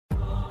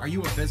Are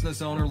you a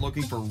business owner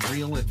looking for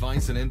real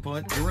advice and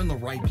input? You're in the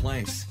right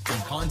place. From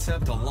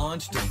concept to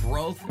launch to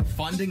growth,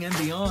 funding, and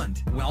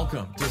beyond.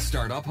 Welcome to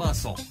Startup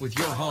Hustle with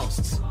your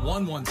hosts.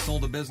 One once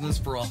sold a business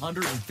for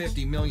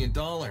 $150 million.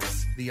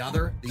 The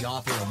other, the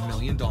author of $1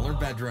 Million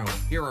Bedroom.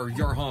 Here are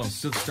your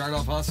hosts of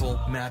Startup Hustle,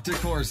 Matt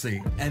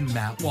DeCoursey and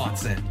Matt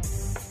Watson.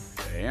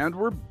 And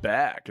we're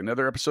back.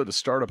 Another episode of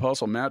Startup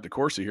Hustle. Matt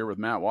DeCoursey here with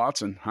Matt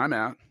Watson. Hi,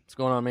 Matt. What's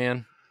going on,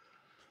 man?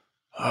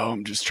 Oh,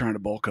 I'm just trying to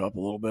bulk up a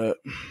little bit.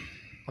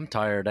 I'm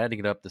tired. I had to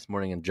get up this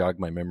morning and jog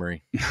my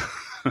memory.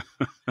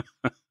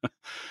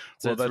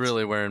 So it's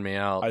really wearing me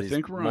out. I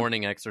think we're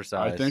morning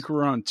exercise. I think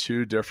we're on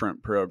two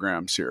different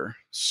programs here.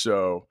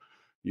 So,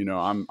 you know,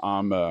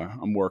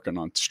 I'm working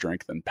on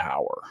strength and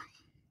power,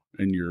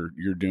 and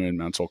you're doing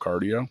mental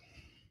cardio.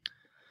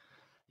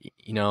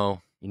 You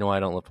know, I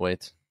don't lift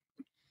weights.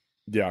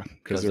 Yeah,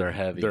 because they're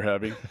heavy. They're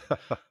heavy.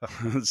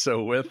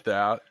 So with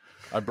that,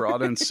 I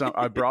brought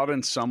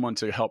in someone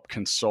to help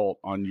consult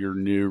on your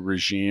new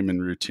regime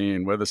and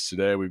routine. With us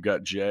today, we've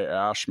got Jay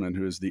Ashman,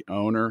 who is the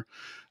owner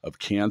of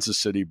Kansas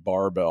City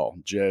Barbell.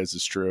 Jay, is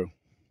this true?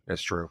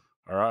 It's true.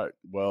 All right.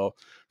 Well,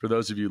 for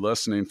those of you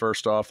listening,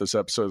 first off, this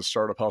episode of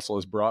Startup Hustle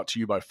is brought to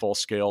you by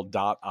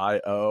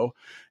Fullscale.io.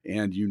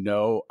 And you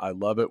know I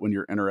love it when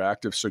you're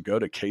interactive, so go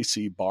to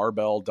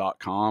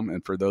kcbarbell.com.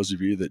 And for those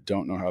of you that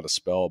don't know how to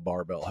spell,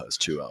 barbell has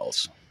two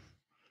L's.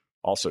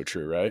 Also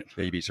true, right?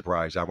 Yeah, you'd be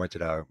surprised. We went to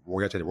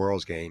the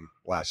World's game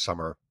last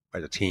summer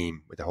as a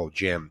team with the whole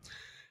gym,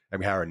 and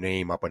we had our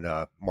name up on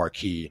the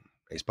marquee.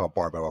 They spelled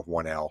barbell with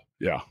one L.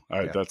 Yeah,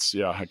 I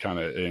kind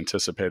of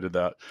anticipated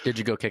that. Did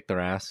you go kick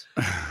their ass?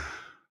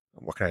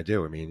 What can I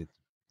do? I mean,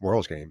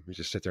 World's game. We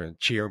just sit there and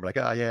cheer and be like,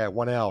 oh yeah,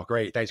 one L.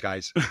 Great. Thanks,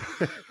 guys.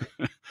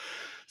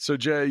 So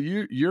Jay,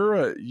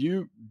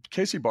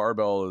 KC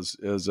Barbell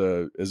is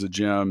a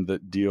gym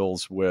that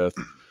deals with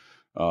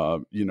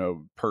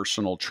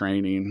personal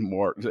training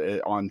more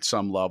on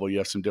some level. You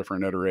have some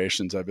different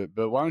iterations of it,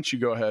 but why don't you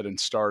go ahead and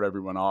start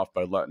everyone off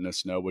by letting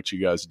us know what you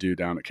guys do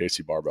down at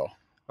KC Barbell?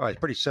 All right, it's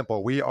pretty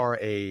simple. We are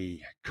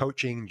a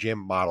coaching gym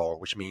model,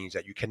 which means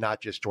that you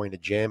cannot just join the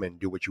gym and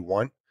do what you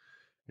want.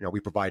 You know, we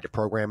provide the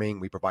programming,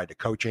 we provide the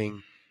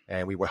coaching,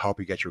 and we will help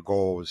you get your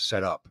goals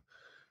set up.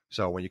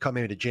 So when you come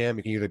into the gym,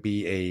 you can either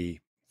be a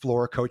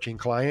floor coaching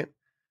client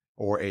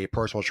or a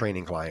personal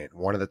training client,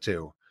 one of the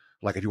two.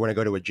 Like if you want to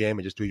go to a gym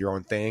and just do your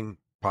own thing,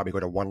 probably go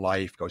to One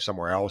Life, go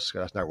somewhere else.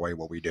 That's not really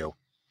what we do.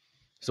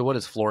 So what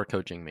does floor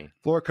coaching mean?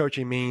 Floor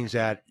coaching means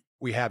that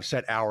we have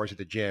set hours at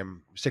the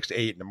gym, 6 to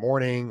 8 in the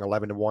morning,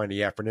 11 to 1 in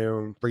the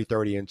afternoon,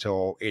 3:30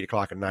 until 8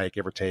 o'clock at night,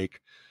 give or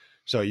take.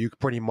 So you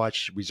pretty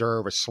much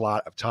reserve a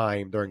slot of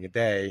time during the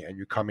day and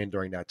you come in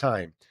during that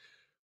time.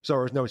 So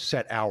there's no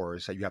set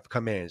hours that you have to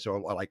come in. So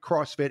like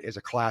CrossFit is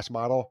a class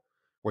model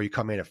where you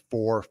come in at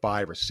 4,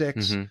 5, or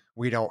 6. Mm-hmm.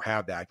 We don't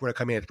have that. If you want to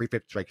come in at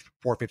 3:50, like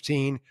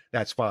 4:15,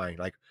 that's fine.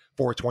 Like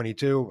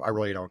 4:22, I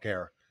really don't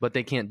care. But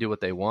they can't do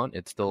what they want.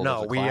 It's still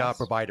no. We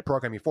provide the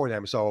programming for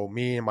them. So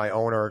me and my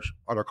other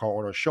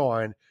co-owner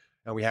Sean,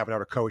 and we have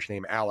another coach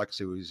named Alex,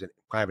 who's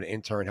kind of an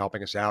intern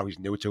helping us out. He's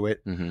new to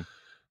it. Mm-hmm.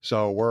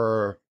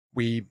 So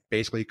we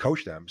basically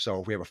coach them. So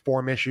if we have a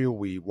form issue,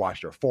 we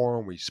watch their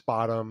form, we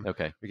spot them.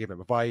 Okay. We give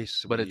them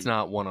advice. But it's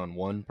not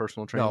one-on-one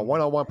personal training? No,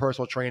 one-on-one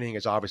personal training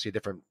is obviously a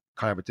different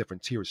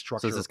tier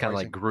structure. So this is kind of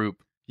like group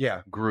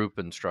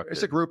instructor.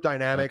 It's a group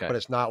dynamic, but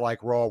it's not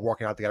like we're all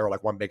working out together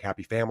like one big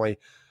happy family.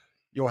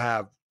 You'll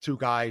have 2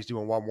 guys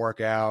doing one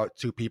workout,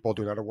 2 people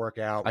doing another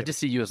workout. I just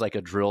see you as like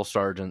a drill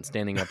sergeant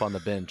standing up on the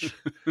bench.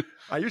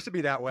 I used to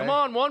be that way. Come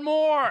on, one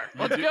more.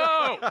 Let's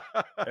go.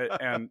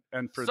 And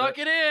for suck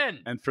it in.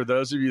 And for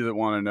those of you that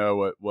want to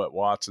know what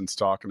Watson's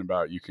talking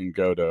about, you can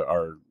go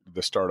to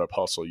the Startup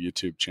Hustle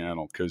YouTube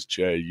channel, because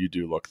Jay, you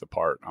do look the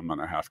part. I'm going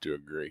to have to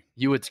agree.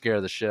 You would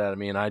scare the shit out of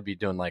me, and I'd be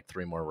doing like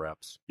 3 more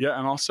reps. Yeah,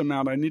 and also,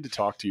 Matt, I need to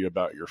talk to you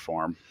about your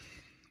form.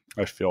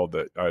 I feel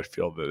that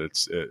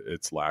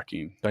it's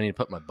lacking. Do I need to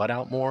put my butt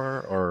out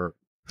more, or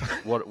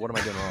what am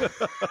I doing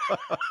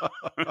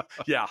wrong?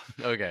 Yeah.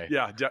 Okay.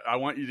 Yeah. I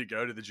want you to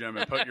go to the gym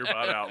and put your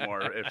butt out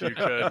more. If you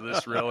could,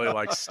 just really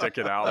like stick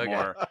it out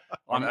more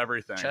on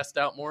everything. Chest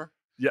out more?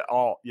 Yeah.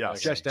 Okay.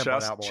 Chest and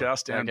butt out more.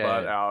 Chest and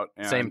butt out.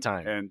 And, same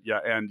time.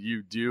 And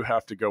you do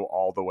have to go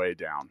all the way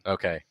down.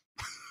 Okay.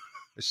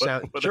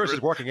 Sure, this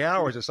is working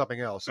out, or is it something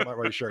else? I'm not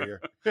really sure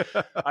here.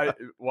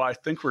 I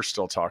think we're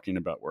still talking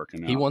about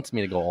working out. He wants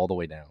me to go all the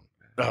way down.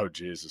 Oh,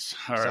 Jesus.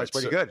 All right. Sounds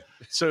pretty good.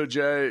 So,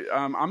 Jay,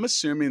 I'm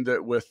assuming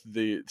that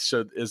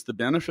is the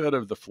benefit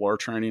of the floor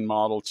training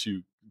model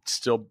to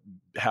still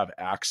have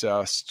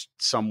access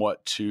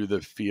somewhat to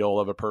the feel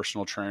of a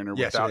personal trainer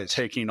without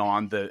taking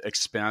on the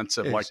expense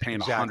of like paying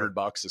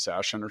 $100 a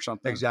session or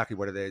something? Exactly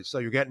what it is. So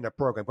you're getting a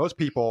program.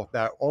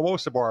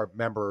 Most of our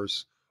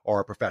members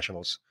are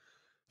professionals.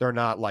 They're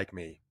not like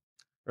me.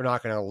 They're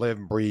not going to live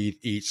and breathe,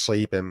 eat,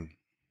 sleep, and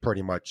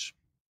pretty much,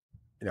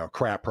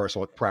 crap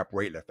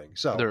weightlifting.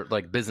 So they're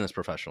like business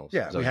professionals.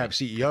 Yeah, we have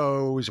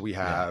CEOs. We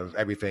have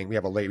everything. We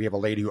have a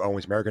lady who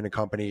owns American &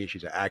 Company.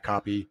 She's an ad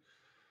copy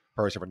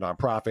person for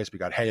nonprofits. We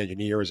got head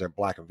engineers at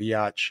Black &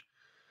 Veatch.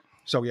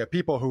 So we have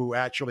people who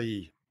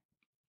actually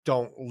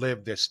don't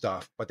live this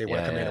stuff, but they want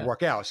to Yeah, come in and yeah.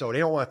 work out. So they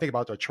don't want to think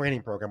about their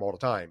training program all the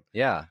time.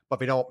 Yeah. But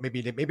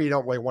maybe they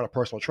don't really want a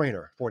personal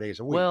trainer 4 days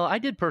a week. Well, I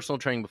did personal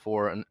training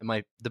before, and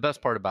the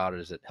best part about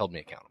it is it held me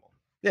accountable.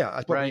 yeah,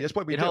 that's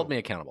what we It do. held me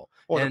accountable.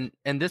 Well,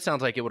 and this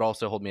sounds like it would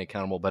also hold me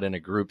accountable, but in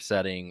a group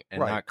setting and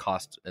Right. not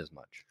cost as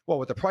much. Well,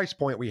 with the price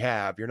point we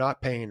have, you're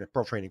not paying the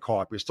pro training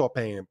cost. You're still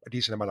paying a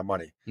decent amount of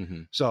money.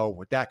 Mm-hmm. So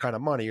with that kind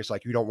of money, it's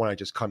like you don't want to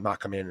just not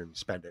come in and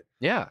spend it.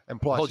 Yeah. And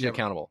plus, Hold you have-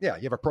 accountable. Yeah,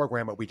 you have a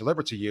program that we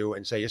deliver to you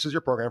and say, this is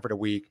your program for the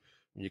week.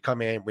 And you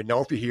come in, we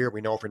know if you're here,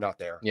 we know if you're not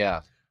there.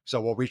 Yeah.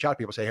 So we'll reach out to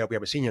people and say, hey, we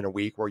haven't seen you in a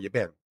week. Where you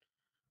been?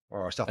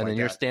 Or stuff And like then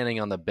you're that.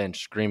 standing on the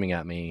bench screaming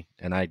at me,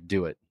 and I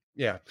do it.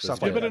 Yeah, So stuff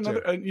it's like Yeah, but that.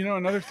 another, too.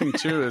 another thing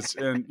too is,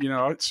 and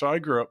so I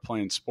grew up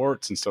playing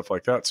sports and stuff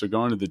like that. So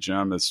going to the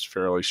gym is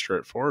fairly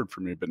straightforward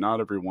for me. But not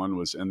everyone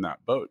was in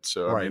that boat.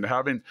 So I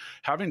Right. mean,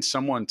 having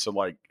someone to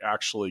like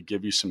actually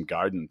give you some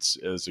guidance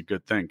is a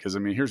good thing. Because I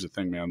mean, here's the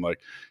thing, man. Like,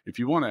 if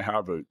you want to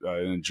have I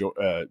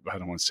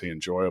don't want to say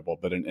enjoyable,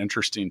 but an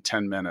interesting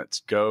 10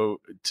 minutes,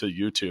 go to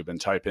YouTube and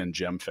type in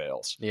gym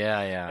fails.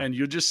 Yeah, yeah. And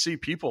you just see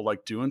people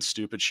like doing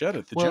stupid shit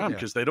at the Well, gym yeah.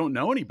 because they don't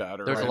know any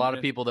better. There's a right? lot of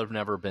And- people that have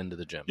never been to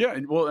the gym. Yeah,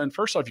 and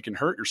first off, you can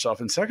hurt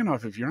yourself, and second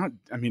off, if you're not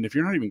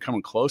even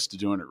coming close to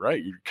doing it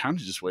right, you're kind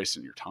of just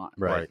wasting your time.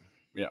 Right.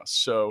 Yeah.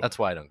 So That's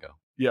why I don't go.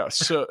 yeah.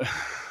 So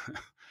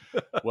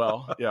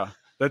well, yeah.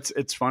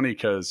 It's funny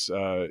because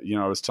I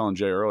was telling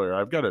Jay earlier,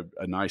 I've got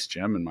a nice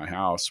gym in my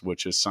house,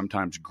 which is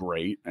sometimes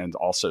great and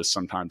also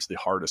sometimes the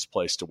hardest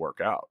place to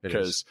work out It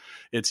because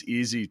it's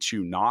easy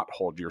to not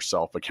hold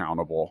yourself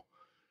accountable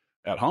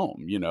at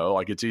home.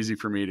 Like it's easy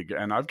for me to get,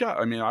 and I've got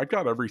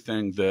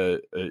everything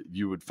that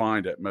you would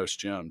find at most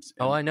gyms.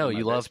 Oh, I know. in my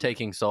You love basement.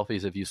 taking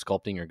selfies of you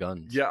sculpting your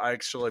guns. Yeah, I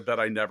actually bet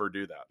I never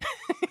do that.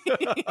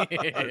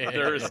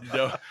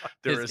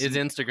 there is His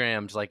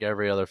Instagram's like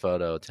every other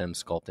photo. Tim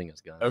sculpting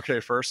his gun. Okay,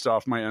 first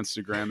off, my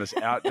Instagram is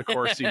at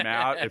DeCourcy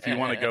Matt. If you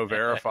want to go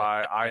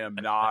verify, I am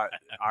not,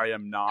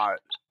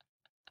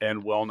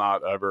 and will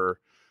not ever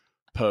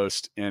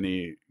post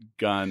any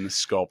gun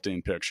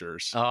sculpting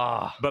pictures.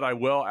 Ah, But I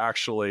will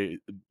actually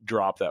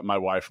drop that. My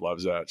wife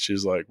loves that.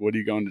 She's like, "What are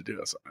you going to do?"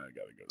 I said, "I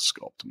got to go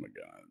sculpt my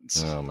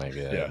guns." oh my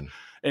god. Yeah.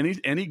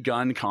 Any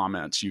gun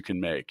comments you can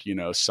make,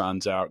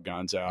 sun's out,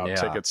 guns out, Yeah.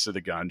 tickets to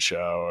the gun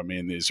show. I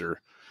mean, this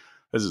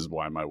is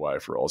why my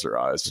wife rolls her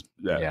eyes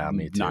at Yeah,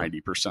 me too.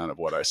 90% of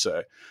what I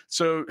say.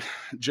 So,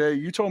 Jay,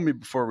 you told me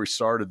before we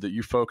started that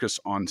you focus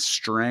on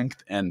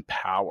strength and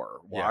power.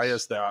 Why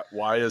Yes. is that?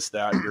 Why is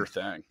that your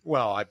thing?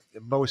 Well,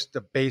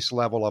 the base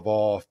level of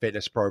all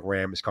fitness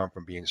programs come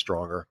from being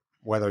stronger.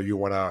 Whether you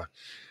want to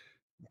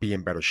be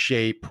in better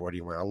shape, whether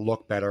you want to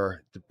look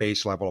better, the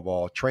base level of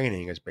all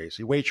training is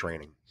basically weight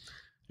training.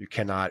 You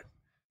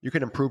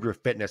can improve your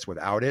fitness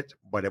without it,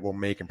 but it will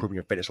make improving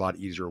your fitness a lot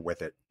easier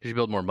with it. You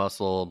build more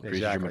muscle,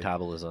 increases your Exactly.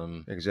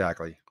 metabolism.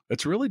 Exactly.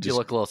 It's really You just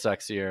look a little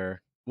sexier.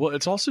 well.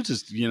 It's also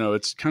just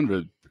it's kind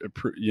of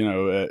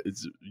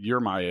it's you're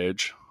my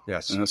age.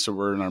 Yes. And so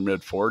we're in our mid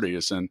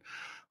 40s, and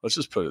let's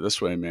just put it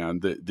this way,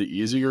 man. The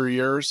easier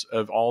years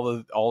of all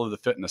of the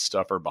fitness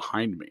stuff are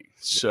behind me.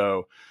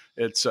 So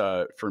it's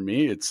for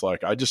me, it's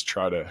like I just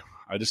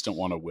don't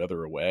want to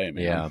wither away,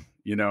 man. Yeah.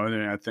 And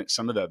I think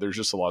some of that, there's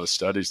just a lot of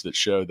studies that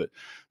show that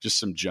just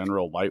some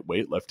general light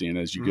weightlifting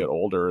as you get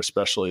older,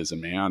 especially as a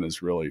man, is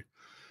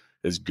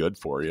good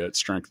for you. It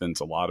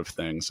strengthens a lot of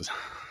things.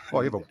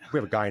 Well, we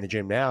have a guy in the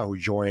gym now who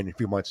joined a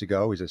few months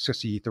ago. He's a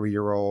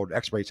 63-year-old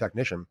X-ray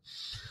technician,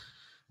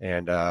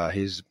 and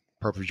his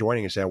purpose of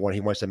joining is that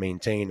he wants to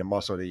maintain the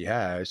muscle that he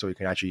has, so he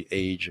can actually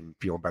age and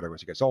feel better as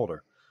he gets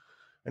older.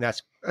 And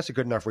that's a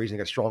good enough reason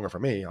to get stronger for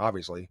me,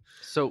 obviously.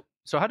 So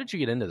how did you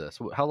get into this?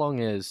 How long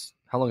has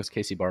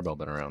KC Barbell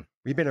been around?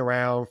 We've been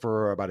around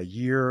for about a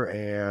year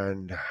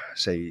and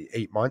say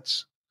 8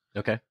 months.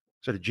 Okay.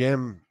 So the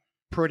gym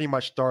pretty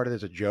much started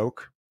as a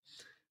joke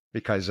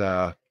because,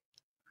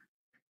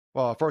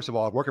 well, first of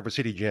all, I'm working for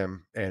City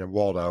Gym in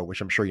Waldo,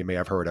 which I'm sure you may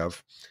have heard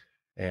of.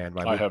 And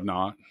I have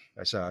not.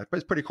 it's a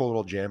pretty cool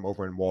little gym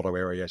over in Waldo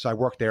area. So I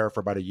worked there for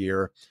about a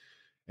year,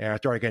 and I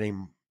started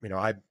getting,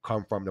 I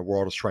come from the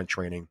world of strength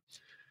training,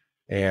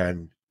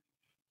 and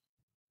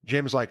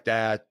gyms like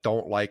that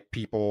don't like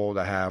people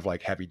that have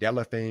like heavy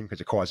deadlifting because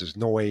it causes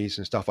noise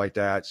and stuff like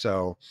that.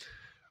 So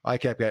I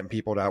kept getting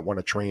people that want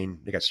to train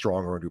to get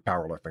stronger and do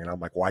powerlifting. And I'm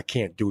like, well, I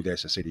can't do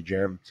this at City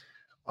Gym.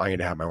 I need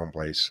to have my own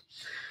place.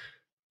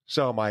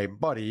 So my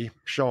buddy,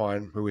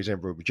 Sean, who is in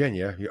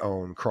Virginia, he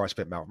owned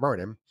CrossFit Mount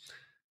Vernon.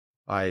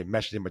 I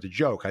messaged him with a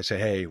joke. I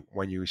said, hey,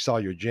 when you sell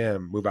your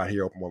gym, move out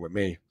here, open one with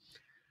me.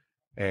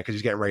 And because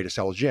he's getting ready to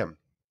sell his gym.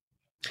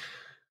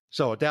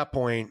 So at that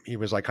point, he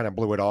was like, kind of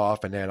blew it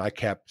off. And then we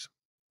kept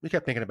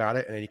thinking about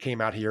it. And then he came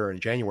out here in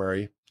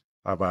January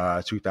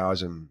of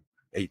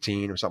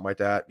 2018 or something like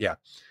that. Yeah.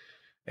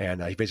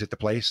 And he visited the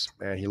place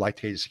and he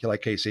liked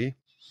KC.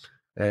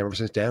 And ever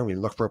since then, we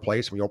looked for a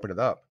place and we opened it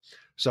up.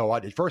 So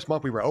the first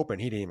month we were open,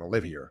 he didn't even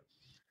live here.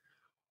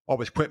 All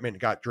his equipment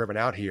got driven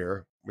out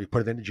here. We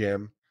put it in the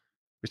gym.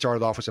 we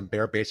started off with some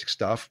bare basic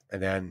stuff,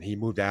 and then he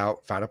moved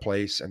out, found a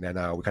place, and then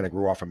we kind of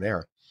grew off from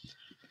there.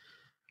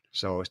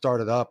 So it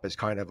started up as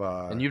kind of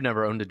a. And you've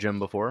never owned a gym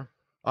before?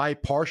 I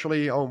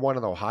partially owned one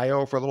in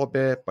Ohio for a little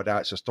bit, but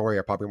that's a story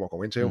I probably won't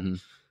go into. Mm-hmm.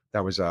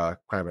 That was kind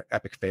of an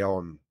epic fail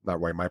on not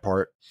really my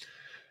part.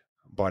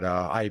 But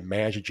I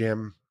managed a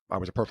gym. I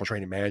was a personal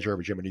training manager of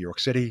a gym in New York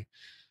City.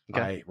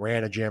 Okay. I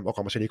ran a gym,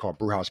 Oklahoma City, called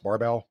Brewhouse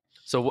Barbell.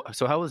 So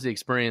how has the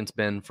experience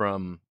been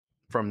from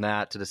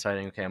that to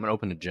deciding, okay, I'm going to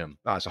open a gym?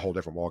 It's a whole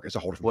different ball. It's a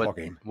whole different ball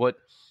game.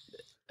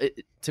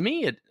 To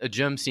me, a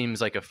gym seems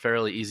like a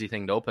fairly easy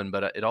thing to open,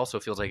 but it also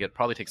feels like it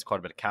probably takes quite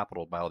a bit of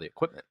capital to buy all the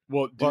equipment.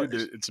 Well, dude,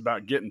 it's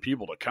about getting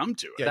people to come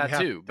to it. Yeah,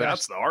 that too. But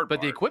that's the hard part.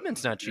 But the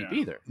equipment's not cheap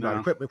either. No,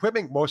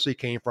 equipment mostly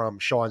came from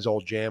Sean's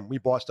old gym. We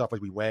bought stuff as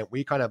we went.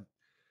 We kind of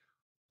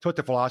took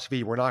the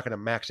philosophy, we're not going to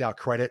max out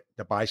credit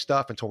to buy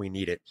stuff until we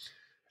need it.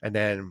 And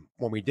then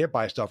when we did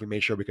buy stuff, we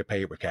made sure we could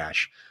pay it with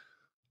cash.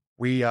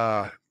 We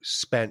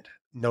spent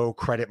no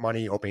credit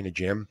money opening the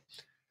gym,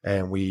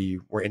 and we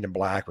were in the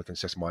black within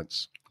 6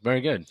 months.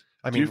 Very good.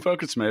 I mean, do you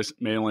focus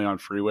mainly on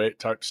free weight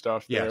type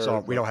stuff? Yeah,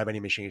 so we don't have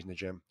any machines in the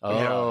gym.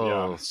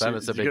 Oh, yeah.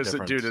 That's a big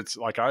difference. Dude, it's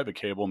like I have a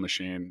cable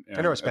machine, and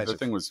they're expensive. The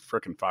thing was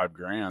freaking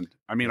 $5,000.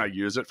 I mean, I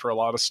use it for a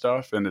lot of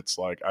stuff, and it's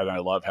like I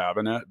love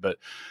having it. But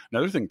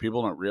another thing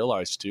people don't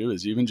realize too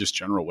is even just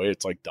general weight.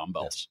 It's like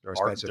dumbbells. Yeah, they're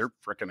expensive. They're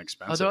freaking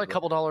expensive. Oh, they're like a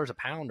couple dollars a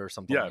pound or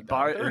something. Yeah, like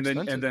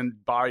that. and then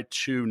buy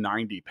 2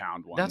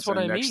 90-pound ones. That's what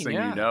I mean. Next thing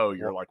you know,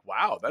 you're like,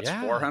 wow, that's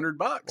 $400.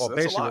 Well, that's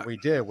basically what we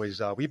did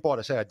was we bought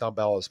a set of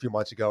dumbbells a few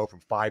months ago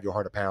from 5 to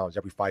 100 pounds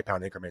every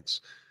 5-pound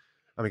increments,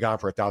 and we got them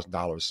for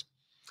 $1,000.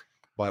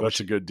 But that's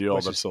a good deal.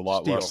 That's a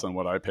lot less than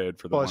what I paid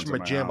for the ones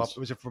from a gym. It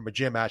was from a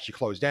gym actually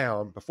closed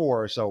down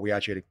before, so we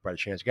actually had a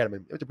chance to get them.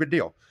 And it was a good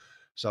deal.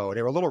 So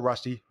they were a little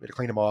rusty. We had to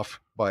clean them off,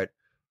 but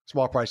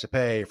small price to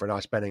pay for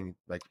not spending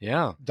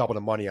double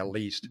the money at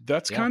least.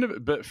 That's kind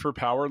of, but for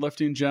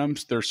powerlifting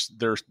gyms,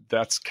 there's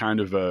that's kind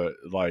of a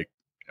like.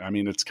 I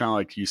mean, it's kind of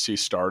like you see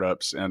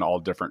startups in all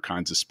different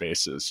kinds of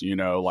spaces,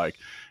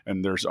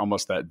 and there's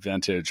almost that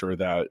vintage or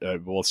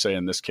that, we'll say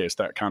in this case,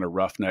 that kind of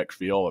roughneck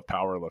feel of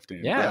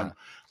powerlifting. Yeah.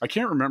 I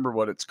can't remember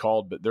what it's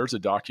called, but there's a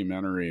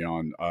documentary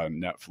on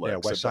Netflix. Yeah,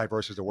 West Side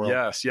versus the World.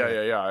 Yes,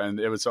 yeah. And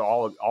it was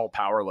all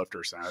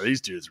powerlifters. Now,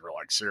 these dudes were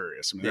like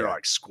serious. I mean, they were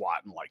like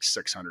squatting like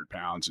 600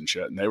 pounds and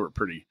shit, and they were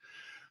pretty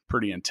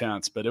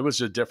intense, but it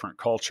was a different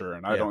culture.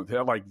 And I don't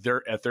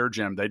they're at their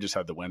gym, they just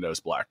had the windows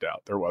blacked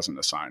out. There wasn't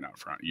a sign out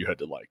front. You had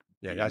to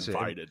be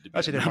invited to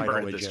be a member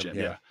at this gym.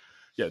 Yeah.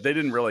 They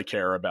didn't really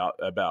care about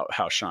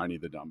how shiny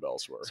the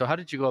dumbbells were. So how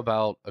did you go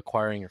about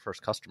acquiring your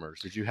first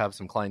customers? Did you have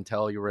some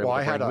clientele you were able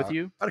to bring with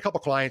you? I had a couple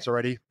clients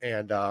already,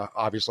 and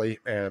obviously,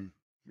 and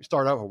we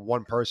started out with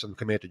one person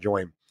committed to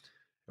join.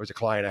 It was a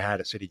client I had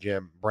at City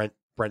Gym. Brent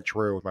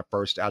True was my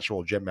first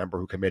actual gym member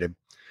who committed.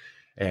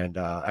 And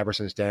ever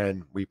since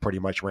then, we pretty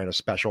much ran a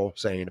special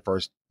saying the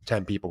first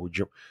 10 people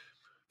who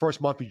first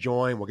month you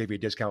join, we'll give you a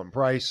discount in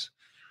price.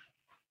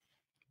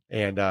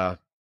 And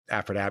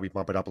after that, we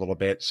bump it up a little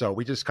bit. So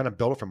we just kind of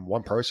built it from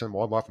one person,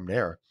 we'll go from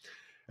there.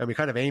 And we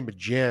kind of aim at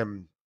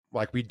gym,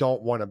 like we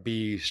don't want to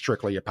be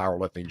strictly a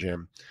powerlifting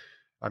gym.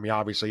 I mean,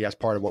 obviously, as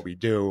part of what we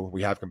do,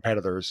 we have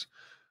competitors,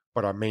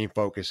 but our main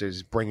focus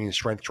is bringing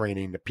strength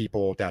training to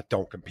people that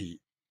don't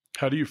compete.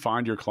 How do you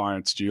find your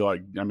clients? Do you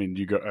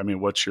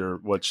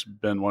what's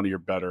been one of your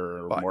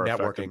better or more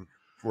networking effective?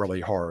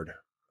 Really hard.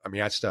 I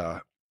mean, that's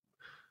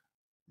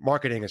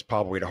marketing is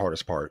probably the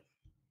hardest part.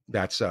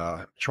 That's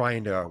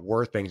trying to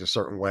word things a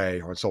certain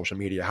way on social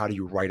media. How do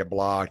you write a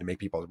blog to make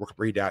people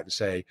read that and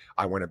say,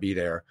 I want to be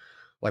there?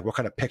 Like, what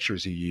kind of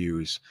pictures do you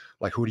use?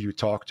 Like, who do you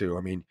talk to?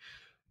 I mean,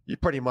 you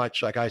pretty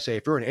much, like I say,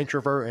 if you're an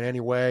introvert in any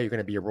way, you're going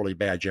to be a really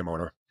bad gym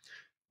owner.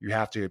 You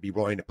have to be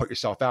willing to put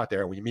yourself out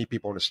there. When you meet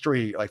people in the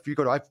street, like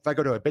if I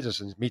go to a business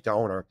and meet the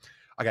owner,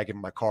 I got to give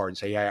him my card and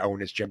say, hey, I own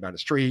this gym down the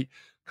street.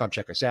 Come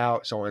check us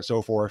out, so on and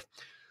so forth.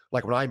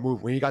 Like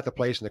when you got the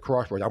place in the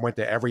Crossroads, I went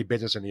to every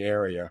business in the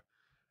area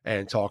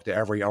and talked to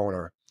every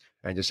owner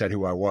and just said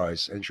who I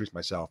was and introduced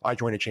myself. I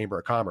joined the Chamber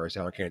of Commerce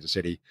down in Kansas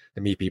City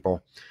to meet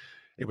people.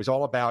 It was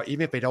all about,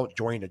 even if they don't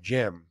join the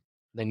gym,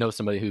 they know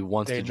somebody who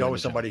wants to join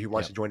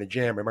the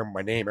gym, remember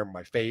my name, remember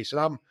my face.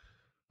 And I'm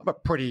a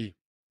pretty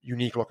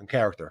unique looking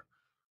character,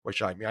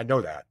 which I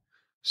know that.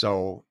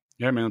 So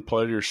yeah, man,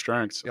 play to your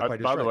strengths.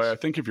 By the way, I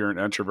think if you're an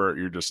introvert,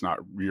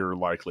 you're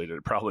likely to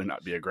probably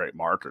not be a great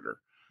marketer.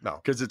 No,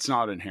 because it's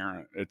not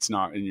inherent. It's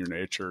not in your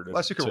nature.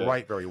 Unless you can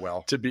write very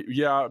well.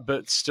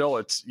 But still,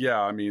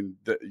 I mean,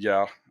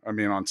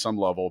 on some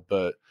level,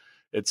 but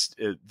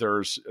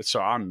so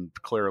I'm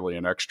clearly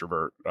an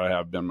extrovert. I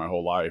have been my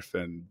whole life,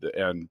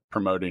 and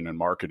promoting and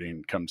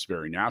marketing comes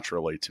very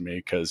naturally to me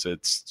because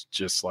it's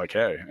just like,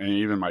 hey, and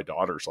even my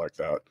daughter's like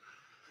that,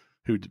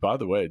 who, by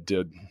the way,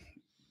 did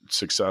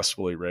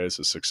successfully raise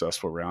a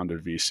successful round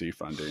of VC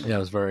funding. Yeah, I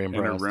was very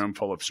impressed. In a room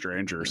full of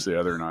strangers the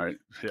other night.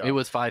 Yeah. It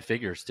was 5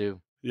 figures too.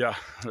 Yeah.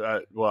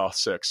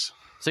 6.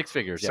 6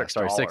 figures. Yeah. $6.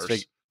 Sorry,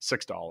 $6.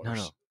 $6.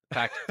 No.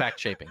 Fact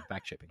shaping.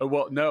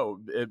 Well, no,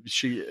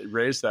 she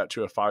raised that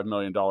to a $5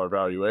 million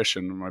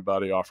valuation. And my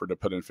buddy offered to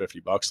put in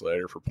 $50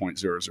 later for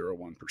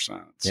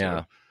 0.001%.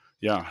 So,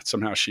 yeah.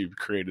 Somehow she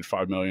created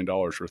 $5 million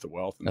worth of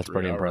wealth. In That's 3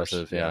 pretty hours.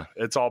 impressive. Yeah.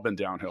 It's all been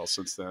downhill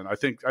since then. I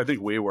think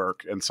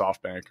WeWork and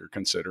SoftBank are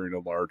considering a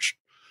large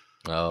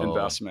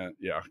investment.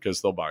 Yeah.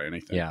 Because they'll buy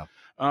anything. Yeah.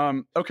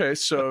 Okay.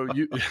 So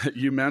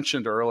you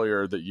mentioned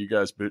earlier that you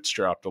guys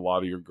bootstrapped a lot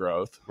of your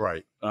growth.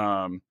 Right.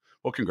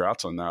 Well,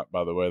 congrats on that,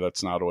 by the way.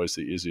 That's not always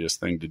the easiest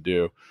thing to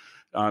do.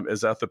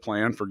 Is that the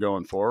plan for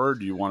going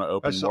forward? Do you want to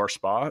open more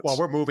spots? Well,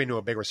 we're moving to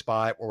a bigger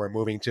spot. Where we're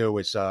moving to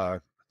is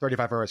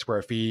 3,500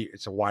 square feet.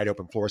 It's a wide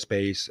open floor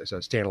space. It's a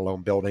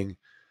standalone building.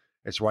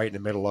 It's right in the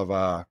middle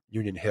of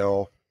Union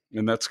Hill.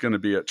 And that's going to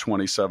be at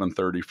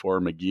 2734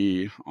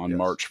 McGee on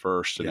March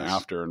 1st and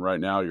after. And right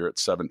now you're at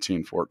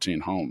 1714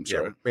 Homes,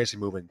 right?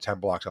 Basically moving 10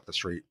 blocks up the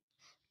street.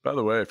 By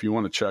the way, if you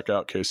want to check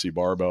out KC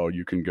Barbell,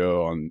 you can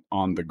go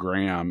on the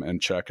gram and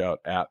check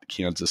out at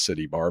Kansas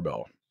City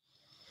Barbell.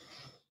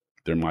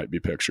 There might be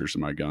pictures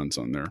of my guns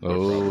on there.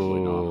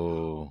 Probably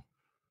not.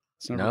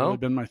 It's never really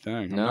been my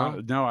thing.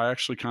 No, I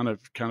actually kind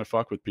of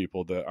fuck with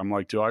people that I'm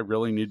like, do I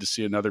really need to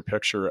see another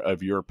picture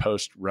of your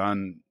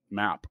post-run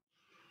map?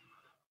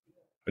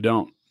 I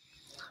don't.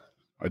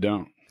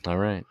 All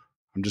right.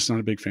 I'm just not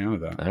a big fan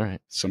of that. All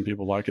right. Some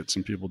people like it.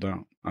 Some people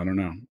don't. I don't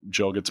know.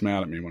 Jill gets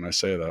mad at me when I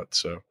say that.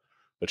 So,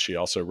 but she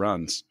also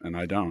runs and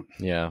I don't.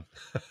 Yeah.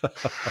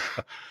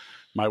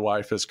 My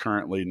wife is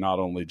currently not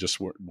only just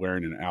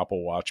wearing an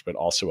Apple Watch, but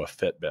also a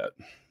Fitbit.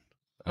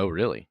 Oh,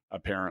 really?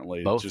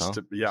 Apparently. Both, just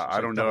huh?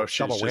 I don't know if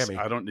she's just,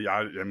 whammy.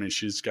 I mean,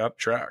 she's got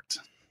tracked.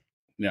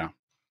 Yeah.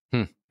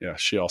 Yeah.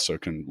 She also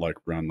can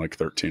run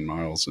 13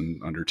 miles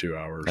in under 2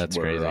 hours. That's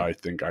crazy. I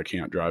think I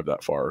can't drive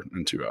that far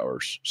in 2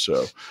 hours.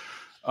 So,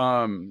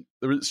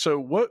 so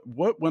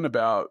what went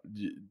about,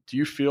 do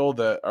you feel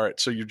that, all right,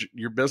 so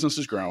your business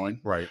is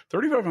growing, right?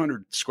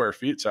 3,500 square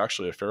feet is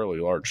actually a fairly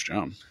large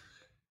gym.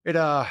 It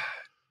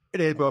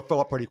is, but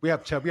fill up pretty. We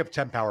have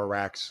 10 power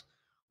racks.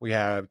 We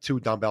have 2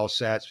 dumbbell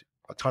sets,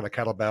 a ton of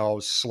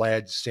kettlebells,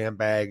 sleds,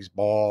 sandbags,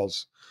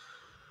 balls.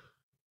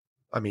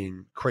 I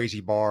mean, crazy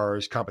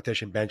bars,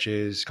 competition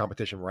benches,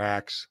 competition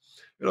racks.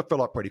 It'll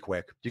fill up pretty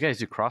quick. Do you guys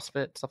do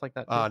CrossFit, stuff like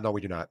that too? No, we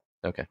do not.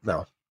 Okay.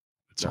 No.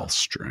 It's all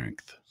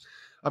strength.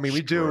 I mean,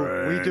 we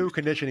do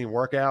conditioning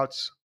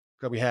workouts.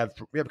 We have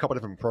a couple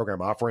of different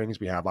program offerings.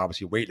 We have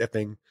obviously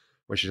weightlifting,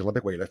 which is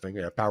Olympic weightlifting.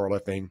 We have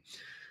powerlifting.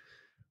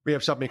 We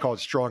have something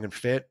called Strong and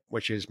Fit,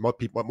 which is what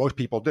most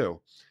people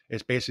do.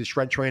 It's basically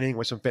strength training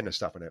with some fitness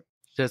stuff in it.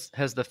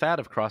 Has the fad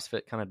of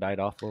CrossFit kind of died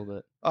off a little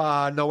bit?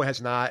 No, it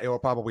has not. It will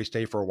probably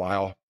stay for a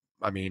while.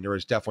 I mean, there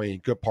is definitely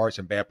good parts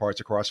and bad parts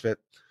of CrossFit.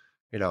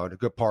 You know, the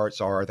good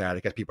parts are that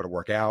it gets people to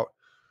work out.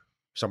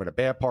 Some of the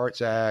bad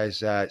parts is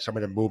that some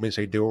of the movements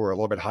they do are a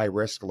little bit high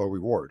risk, low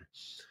reward.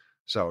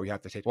 So you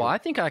have to take. Well, I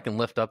think I can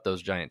lift up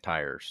those giant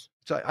tires.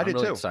 So I'm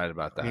really too. Excited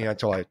about that. I mean,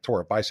 until I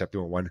tore a bicep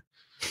doing one.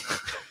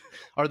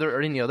 Are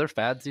there any other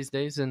fads these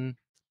days?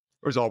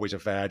 There's always a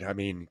fad. I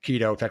mean,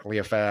 keto technically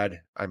a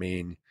fad. I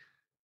mean,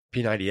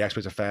 P90X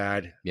was a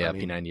fad. Yeah, I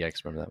mean,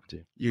 P90X. Remember that one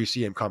too. You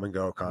see him come and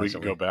go constantly.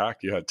 We can go back.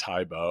 You had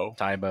Tybo.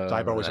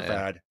 Tybo was a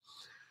fad.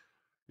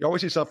 You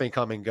always see something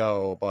come and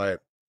go,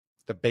 but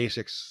the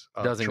basics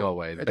doesn't go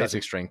away. The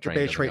basic strength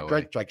training doesn't go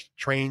away. Like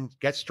train,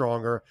 get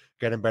stronger,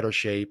 get in better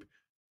shape,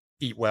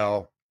 eat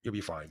well, you'll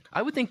be fine.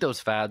 I would think those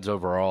fads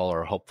overall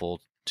are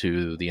helpful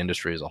to the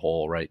industry as a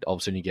whole, right? All of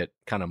a sudden you get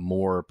kind of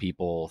more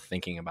people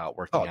thinking about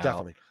working out. Oh,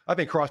 definitely. I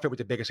think CrossFit was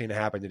the biggest thing to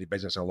happen to the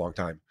business in a long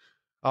time.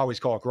 I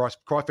always call it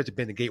CrossFit's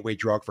been the gateway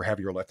drug for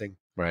heavier lifting.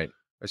 Right.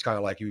 It's kind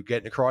of like you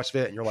get into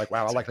CrossFit and you're like,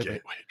 wow, I like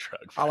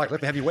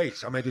lifting heavy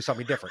weights. I'm going to do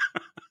something different.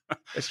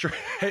 It's true.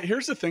 Hey,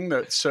 here's the thing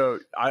so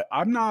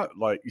I'm not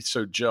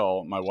so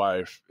Jill, my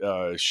wife,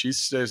 she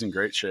stays in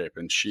great shape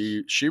and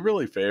she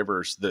really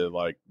favors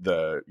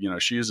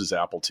she uses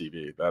Apple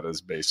TV. That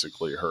is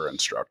basically her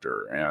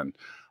instructor. And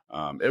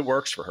it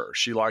works for her.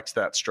 She likes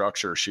that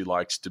structure. She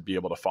likes to be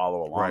able to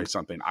follow along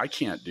something. I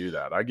can't do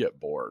that. I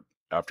get bored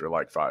after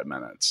 5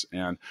 minutes.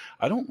 And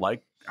I don't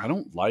like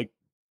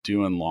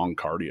doing long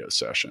cardio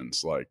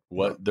sessions. Like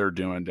what they're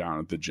doing down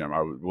at the gym,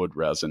 would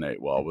resonate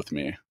well with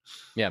me.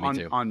 Yeah, me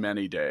too. On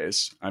many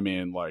days. I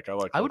mean,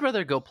 I would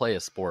rather go play a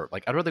sport.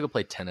 Like I'd rather go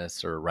play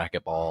tennis or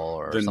racquetball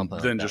or something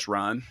than like just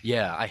run.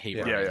 Yeah, I hate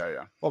running.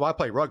 Yeah. Well, when I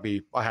played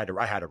rugby, I had to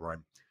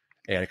run,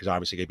 and because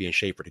obviously I'd be in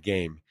shape for the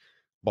game,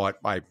 but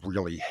I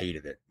really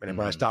hated it. And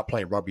when I stopped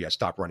playing rugby, I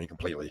stopped running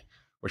completely,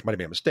 which might have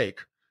been a mistake.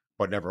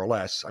 But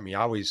nevertheless, I mean,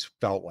 I always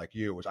felt like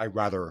I'd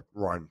rather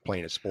run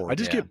playing a sport. I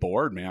just get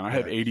bored, man. I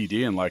have ADD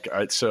and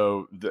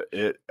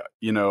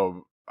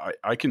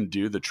I can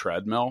do the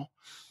treadmill.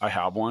 I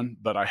have one,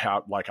 but I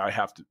have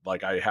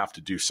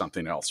to do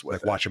something else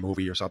with it. Watch a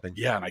movie or something.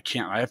 Yeah. And I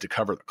can't, I have to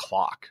cover the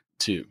clock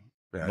too.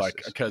 Yeah,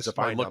 because if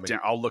I look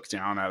down, I'll look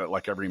down at it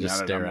every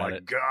minute. I'm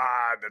like,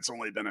 God, that's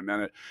only been a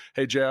minute.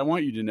 Hey Jay, I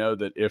want you to know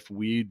that if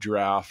we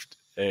draft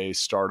a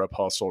Startup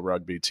Hustle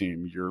rugby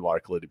team, you're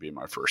likely to be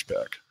my first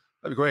pick.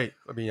 That'd be great.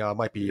 I mean, I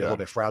might be a Yeah. little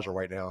bit fragile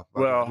right now.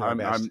 but Well, doing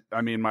my best.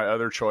 I mean, my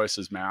other choice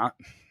is Matt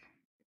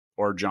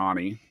or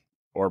Johnny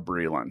or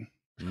Breland.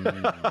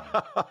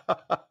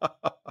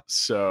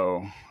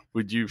 So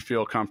would you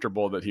feel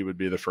comfortable that he would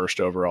be the first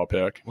overall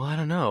pick? Well, I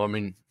don't know. I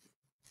mean,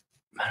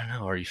 I don't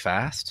know. Are you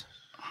fast?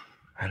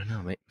 I don't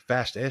know.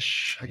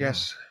 Fast-ish, I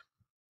guess.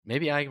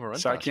 Maybe I can run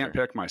So faster. I can't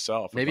pick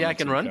myself. if Maybe I'm I the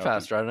can team run captain.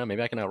 faster. I don't know.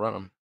 Maybe I can outrun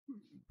him.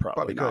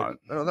 Probably Probably not.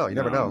 could. I don't know. You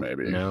never know.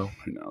 Maybe. No.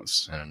 Who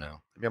knows? I don't know.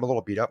 I mean, I'm a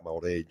little beat up in my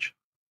old age.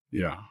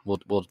 Yeah.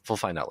 We'll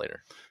find out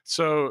later.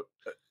 So,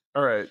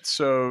 all right.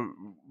 So,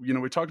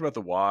 we talked about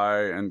the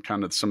why and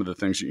kind of some of the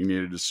things that you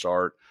needed to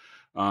start.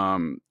 I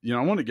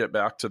want to get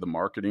back to the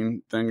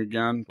marketing thing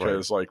again,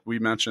 because like we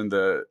mentioned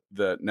that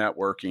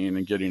networking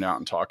and getting out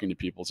and talking to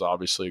people is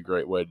obviously a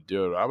great way to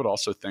do it. I would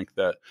also think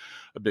that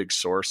a big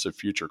source of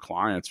future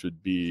clients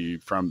would be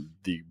from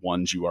the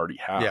ones you already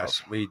have.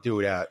 Yes, we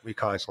do that. We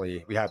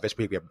have this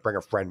week, we have Bring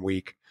a Friend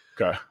Week.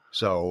 Okay.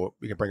 So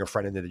we can bring a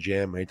friend into the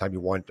gym anytime you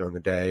want during the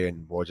day,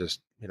 and we'll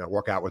just,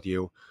 work out with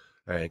you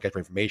and get your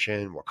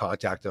information. We'll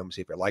contact them,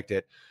 see if they liked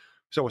it.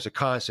 So it's a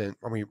constant.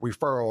 I mean,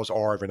 referrals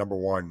are the number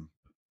one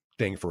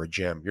thing for a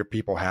gym. Your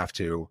people have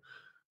to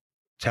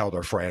tell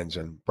their friends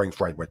and bring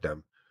friends with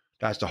them.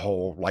 That's the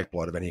whole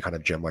lifeblood of any kind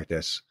of gym like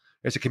this.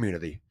 It's a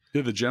community.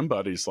 Yeah, the gym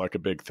buddy's like a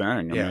big thing.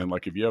 I mean,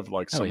 like if you have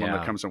like someone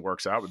that comes and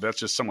works out, that's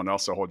just someone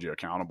else to hold you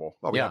accountable.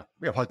 Well, we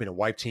have husband and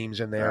wife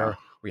teams in there. Yeah.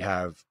 We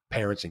have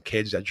parents and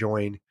kids that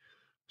join.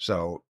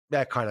 So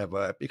that kind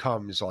of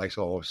becomes like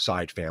a little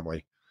side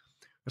family.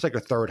 It's like a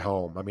third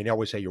home. I mean, they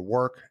always say your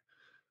work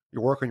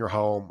in your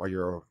home, or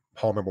your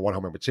home number one,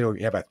 home number two,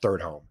 you have a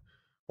third home.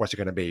 What's it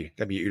going to be? It's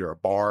going to be either a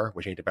bar,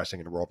 which ain't the best thing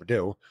in the world to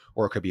do,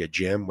 or it could be a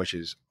gym, which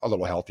is a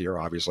little healthier,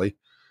 obviously.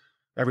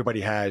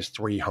 Everybody has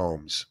three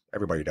homes.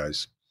 Everybody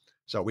does.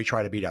 So we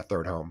try to be that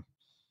third home.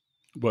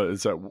 But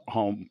is that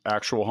home,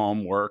 actual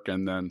home, work,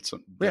 and then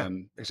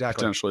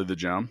Exactly. potentially the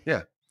gym?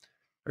 Yeah.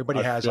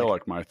 Everybody has. I feel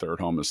like my third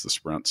home is the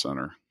Sprint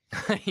Center.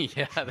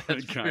 Yeah, that's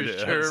It for kind of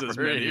sure has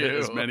for you.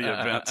 as many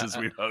events as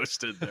we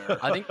hosted there.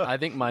 I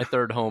think my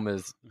third home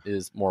is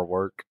more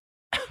work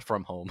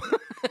from home.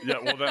 Yeah,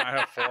 well then I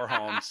have four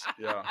homes.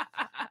 Yeah.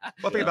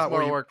 Well, think about more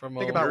where you work from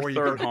home. think about Your where you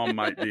third go. home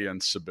might be in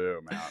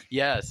Cebu, man.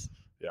 Yes.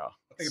 Yeah.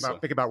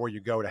 Think about where you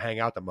go to hang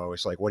out the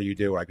most. Like, what do you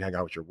do? Like, hang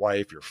out with your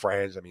wife, your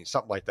friends. I mean,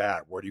 something like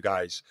that. Where do you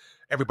guys?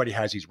 Everybody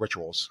has these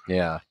rituals.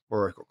 Yeah.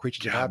 Or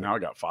creatures of God, habit. now I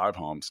got five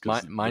homes.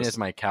 Mine is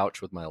my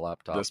couch with my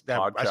laptop. This As a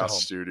podcast home.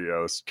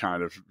 studio is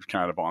kind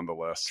of on the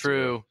list.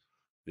 True.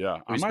 Yeah.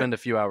 We spend a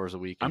few hours a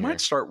week. I in might here.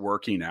 start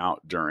working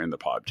out during the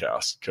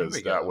podcast, because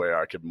There we that go. way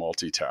I could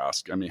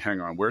multitask. I mean, hang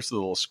on. Where's the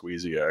little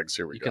squeezy eggs?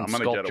 Here we You go. can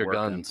I'm going to sculpt get it your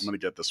working. guns. I'm going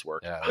to get this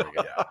working. Yeah, there you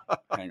go. Yeah.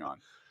 Hang on.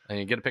 And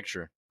you get a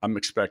picture. I'm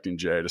expecting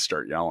Jay to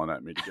start yelling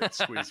at me to get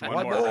squeezed one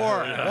One more.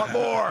 more. Yeah. One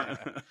more.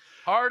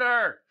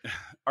 Harder.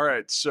 All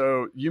right.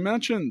 So you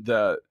mentioned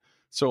that.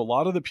 So a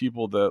lot of the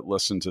people that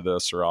listen to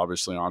this are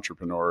obviously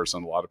entrepreneurs,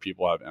 and a lot of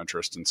people have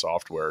interest in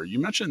software. You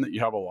mentioned that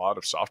you have a lot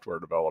of software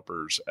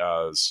developers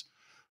as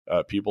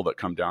people that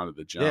come down to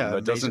the gym. Yeah,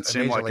 That doesn't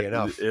seem like amazingly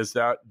enough. Is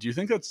that? Do you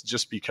think that's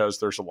just because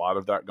there's a lot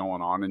of that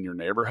going on in your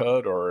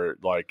neighborhood, or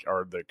like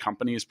are the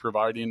companies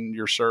providing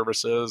your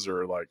services,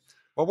 or like?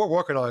 Well, we're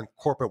working on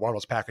corporate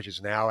wellness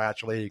packages now,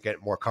 actually,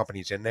 getting more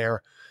companies in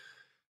there.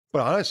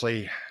 But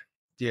honestly,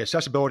 the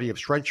accessibility of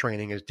strength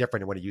training is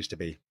different than what it used to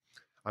be.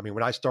 I mean,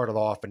 when I started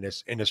off in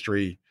this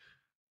industry,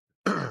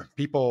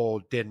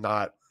 people did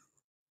not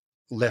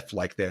lift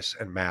like this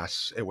en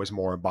masse. It was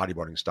more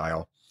bodybuilding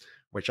style,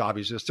 which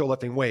obviously is still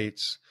lifting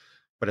weights,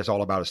 but it's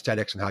all about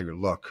aesthetics and how you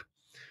look.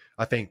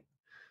 I think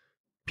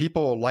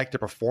people like to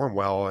perform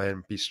well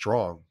and be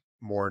strong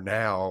more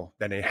now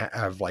than they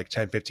have like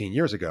 10, 15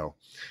 years ago.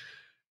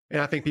 And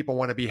I think people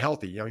want to be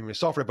healthy. I mean, a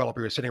software developer,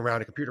 you're sitting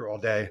around a computer all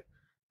day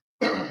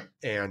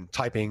and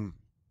typing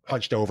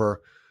hunched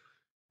over,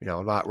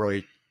 not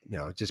really,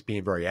 just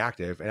being very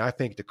active. And I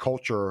think the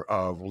culture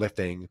of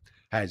lifting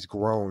has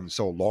grown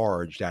so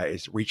large that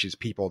it reaches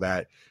people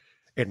that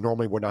it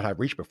normally would not have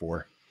reached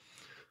before.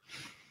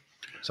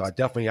 So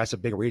that's a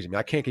big reason. I mean,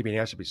 I can't give you an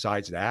answer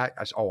besides that.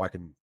 That's all I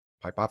can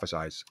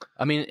hypothesize.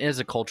 I mean, as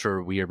a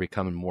culture, we are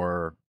becoming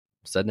more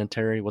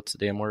sedentary. What's the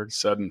damn word?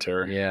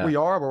 Sedentary. Yeah. We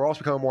are, but we're also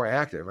becoming more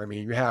active. I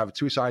mean, you have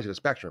two sides of the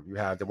spectrum. You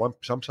have one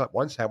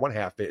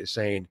half of it is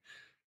saying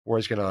we're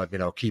just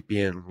gonna, keep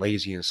being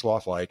lazy and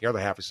sloth-like. The other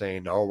half is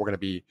saying, no, we're gonna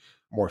be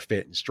more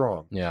fit and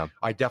strong. Yeah.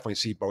 I definitely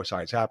see both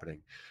sides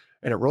happening,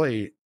 and it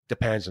really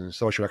depends on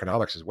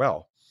socioeconomics as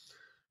well.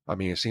 I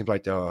mean, it seems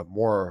like the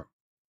more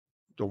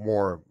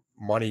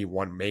money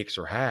one makes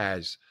or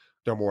has,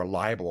 they're more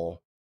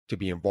liable to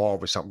be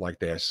involved with something like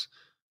this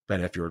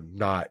than if you're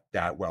not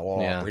that well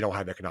off. Yeah. We don't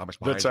have economics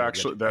behind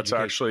That's you.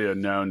 actually a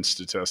known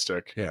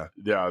statistic. Yeah.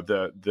 Yeah.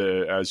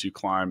 The as you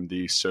climb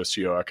the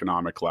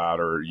socioeconomic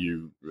ladder,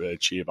 you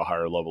achieve a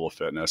higher level of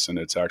fitness, and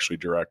it's actually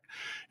direct.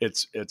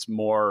 It's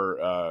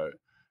more.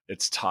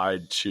 It's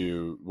tied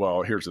to.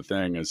 Well, here's the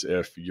thing: is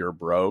if you're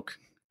broke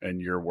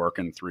and you're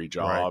working 3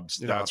 jobs,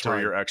 You don't that's have where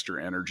time. your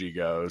extra energy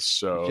goes.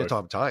 So You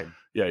get time.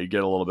 yeah, you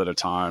get a little bit of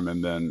time.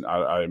 And then,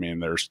 I mean,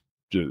 there's,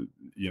 then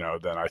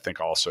I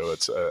think also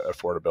it's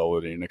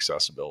affordability and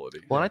accessibility.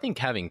 Well, and I think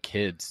having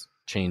kids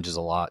changes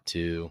a lot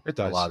too. It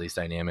does. A lot of these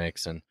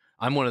dynamics. And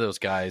I'm one of those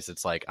guys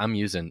that's like, I'm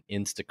using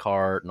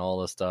Instacart and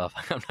all this stuff.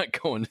 I'm not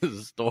going to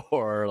the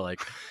store.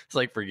 Like, it's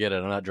like, forget it.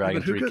 I'm not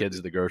dragging 3 kids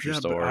to the grocery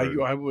store.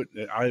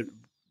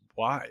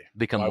 Why?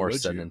 Become Why more would you?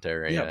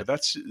 sedentary. Yeah,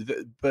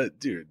 but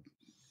dude,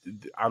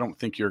 I don't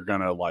think you're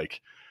gonna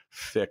like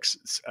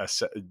fix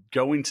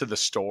going to the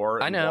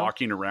store and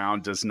walking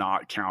around does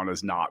not count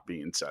as not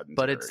being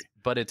sedentary.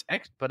 But it's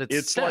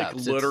it's steps. like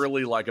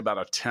literally like about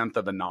a 1/10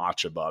 of a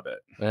notch above it.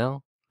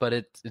 Well, but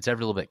it's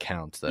every little bit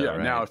counts though. Yeah.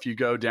 Right? Now, if you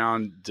go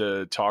down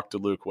to talk to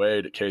Luke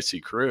Wade at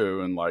KC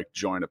Crew and like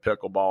join a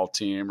pickleball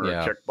team or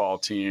a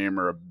kickball team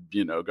or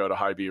go to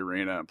Hy-Vee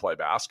Arena and play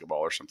basketball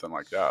or something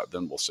like that,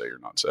 then we'll say you're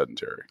not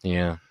sedentary.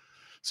 Yeah.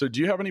 So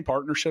do you have any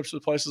partnerships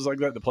with places like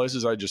that? The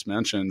places I just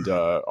mentioned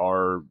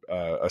are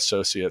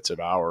associates of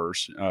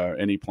ours.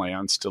 Any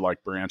plans to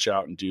like branch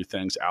out and do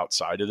things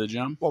outside of the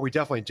gym? Well, we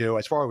definitely do.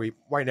 As far as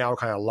right now, we're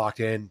kind of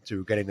locked in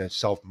to getting the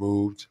self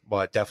moved,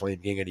 but definitely in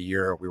the beginning of the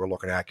year, we were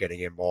looking at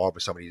getting involved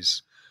with some of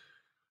these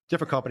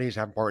different companies,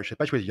 having partnerships,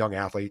 especially with young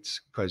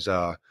athletes. Because,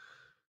 I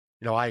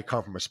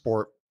come from a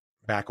sport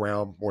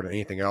background more than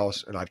anything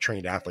else, and I've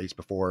trained athletes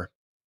before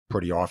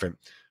pretty often.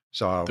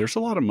 So there's a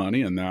lot of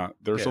money in that.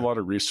 There's a lot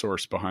of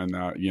resource behind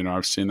that.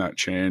 I've seen that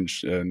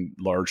change, and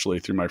largely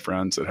through my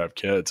friends that have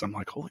kids. I'm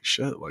like, holy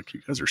shit! Like,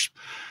 you guys are.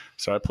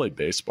 So I played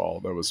baseball.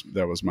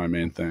 That was my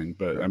main thing.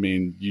 But I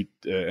mean,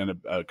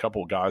 a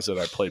couple of guys that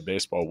I played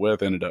baseball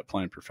with ended up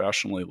playing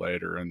professionally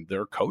later, and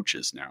they're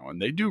coaches now,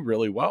 and they do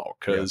really well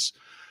because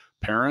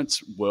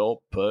parents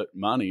will put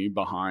money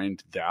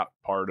behind that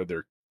part of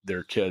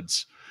their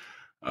kids'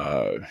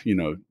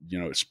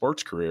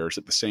 sports careers.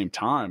 At the same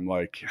time,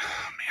 like,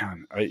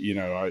 man,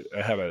 I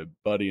had a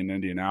buddy in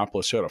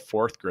Indianapolis who had a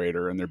 4th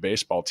grader and their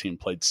baseball team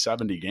played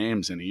 70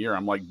 games in a year.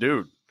 I'm like,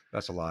 dude,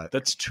 that's a lot.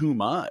 That's too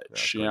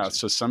much. Yeah.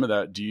 So some of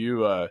that, do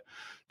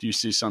you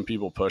see some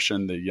people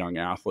pushing the young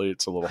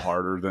athletes a little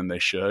harder than they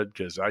should?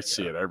 Because I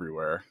see it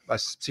everywhere.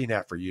 I've seen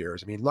that for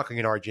years. I mean, luckily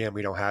in our gym,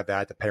 we don't have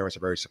that. The parents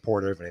are very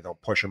supportive and they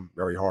don't push them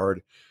very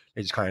hard.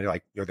 They just kind of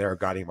like, they're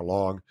guiding them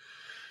along.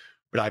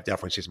 But I've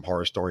definitely seen some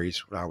horror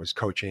stories when I was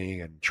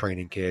coaching and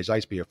training kids. I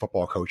used to be a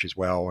football coach as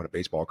well and a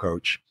baseball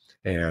coach.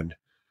 And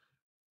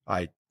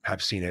I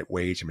have seen it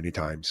way too many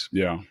times.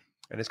 Yeah.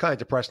 And it's kind of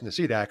depressing to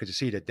see that, because you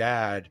see the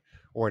dad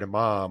or the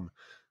mom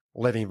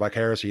living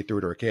vicariously through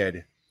their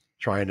kid,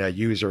 trying to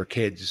use their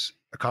kids'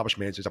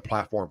 accomplishments as a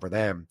platform for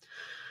them.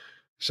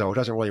 So it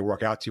doesn't really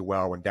work out too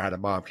well when dad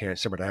and mom can't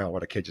simmer down and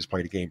let a kid just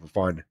play the game for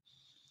fun.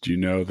 Do you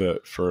know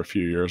that for a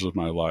few years of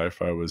my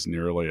life, I was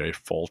nearly a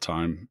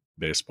full-time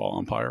baseball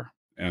umpire?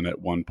 And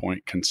at one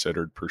point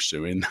considered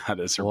pursuing that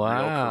as a real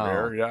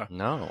career. Yeah.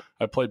 No.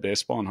 I played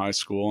baseball in high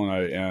school,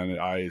 and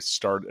I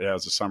started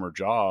as a summer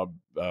job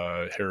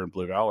here in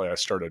Blue Valley. I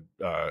started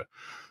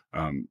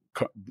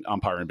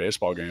umpiring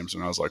baseball games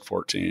when I was like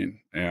 14,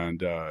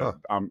 and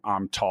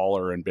I'm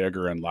taller and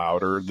bigger and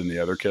louder than the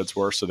other kids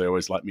were, so they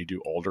always let me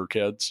do older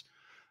kids.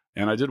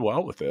 And I did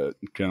well with it.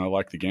 Kind of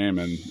liked the game.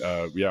 And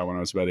when I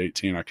was about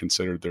 18, I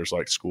considered there's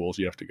like schools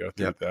you have to go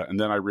through with that. And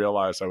then I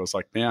realized, I was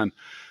like, man,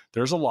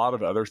 there's a lot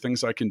of other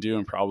things I can do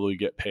and probably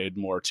get paid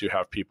more to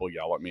have people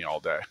yell at me all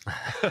day.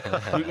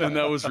 And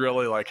that was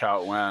really like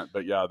how it went.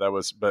 But yeah, that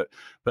was, but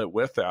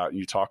with that,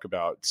 you talk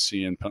about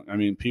seeing, I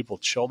mean, people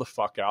chill the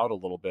fuck out a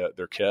little bit,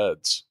 their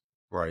kids.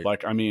 Right.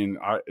 Like, I mean,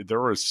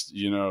 there was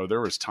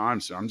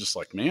times I'm just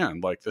like,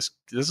 man, like this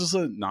is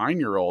a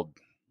 9-year-old,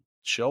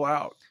 chill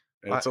out.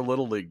 It's a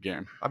little league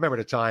game. I remember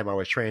the time I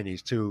was training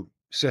these 2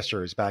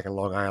 sisters back in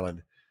Long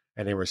Island,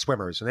 and they were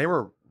swimmers, and they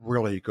were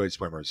really good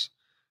swimmers.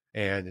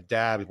 And the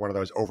dad was one of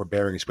those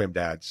overbearing swim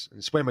dads.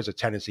 And swim has a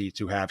tendency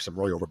to have some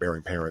really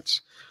overbearing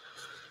parents.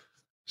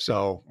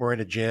 So we're in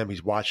the gym.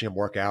 He's watching them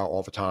work out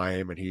all the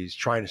time, and he's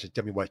trying to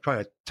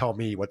tell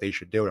me what they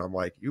should do. And I'm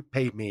like, you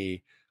paid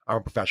me. I'm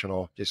a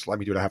professional. Just let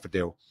me do what I have to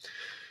do.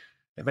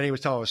 And then he was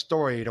telling a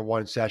story in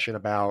one session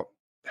about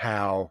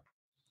how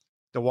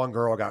the one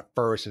girl got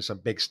first in some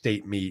big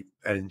state meet,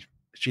 and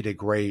she did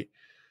great.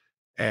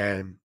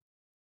 And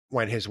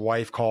when his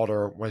wife called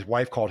him on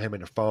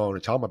the phone to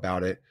tell him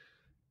about it,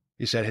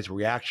 he said his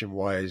reaction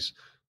was,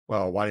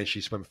 well, why didn't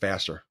she swim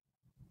faster?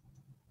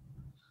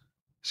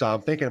 So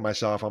I'm thinking to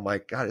myself, I'm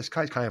like, God, this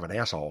guy's kind of an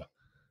asshole.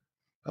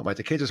 I'm like,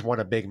 the kid just won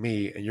a big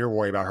meet and you're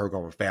worried about her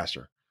going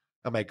faster.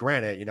 I'm like,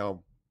 granted,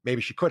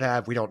 maybe she could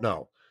have, we don't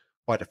know.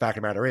 But the fact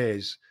of the matter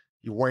is,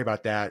 you worry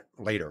about that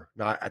later,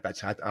 not at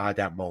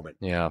that moment.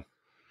 Yeah.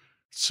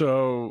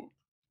 So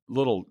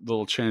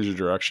little change of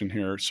direction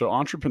here. So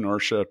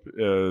entrepreneurship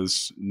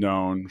is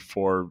known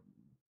for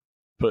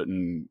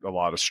putting a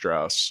lot of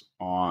stress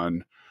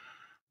on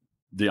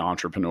the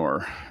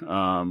entrepreneur.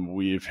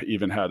 We've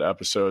even had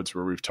episodes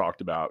where we've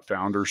talked about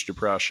founders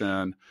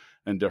depression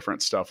and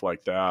different stuff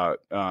like that.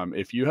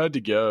 If you had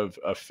to give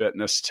a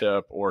fitness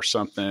tip or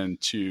something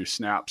to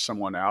snap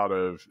someone out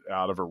of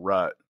a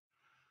rut,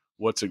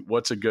 what's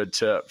a good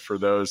tip for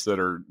those that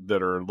are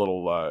a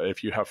little,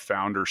 if you have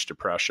founder's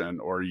depression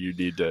or you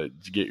need to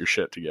get your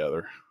shit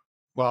together?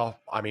 Well,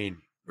 I mean,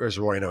 there's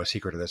really no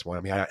secret to this one.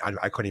 I mean,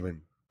 I couldn't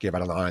even give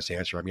out an honest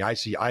answer. I mean, I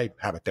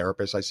have a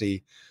therapist I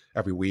see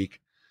every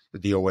week to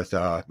deal with,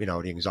 the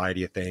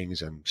anxiety of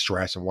things and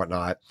stress and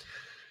whatnot.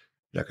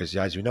 Because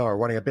as you know,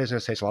 running a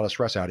business takes a lot of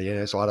stress out of you.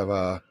 And it's a lot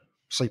of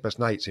sleepless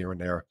nights here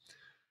and there.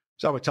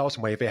 So I would tell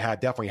somebody if they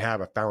definitely have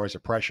a founder's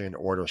depression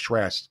or they're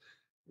stressed,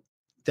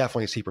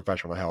 definitely seek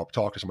professional help.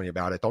 Talk to somebody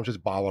about it. Don't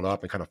just bottle it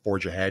up and kind of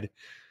forge ahead.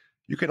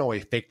 You can only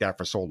fake that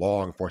for so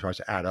long before it starts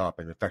to add up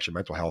and affects your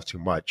mental health too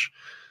much.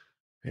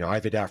 I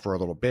did that for a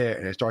little bit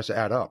and it starts to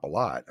add up a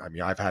lot. I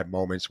mean, I've had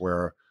moments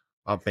where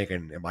I'm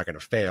thinking, am I going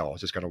to fail?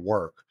 Is this going to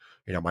work?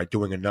 Am I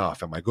doing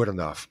enough? Am I good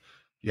enough?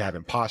 You have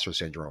imposter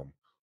syndrome,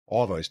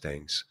 all those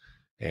things.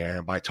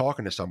 And by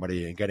talking to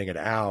somebody and getting it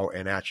out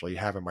and actually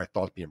having my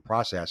thoughts being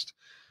processed,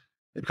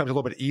 it becomes a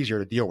little bit easier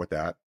to deal with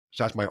that.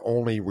 So that's my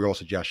only real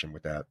suggestion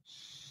with that.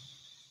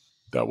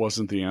 That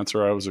wasn't the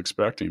answer I was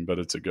expecting, but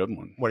it's a good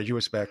one. What did you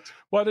expect?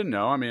 Well, I didn't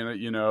know. I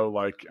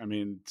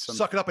mean,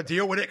 suck it up and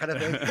deal with it kind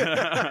of thing.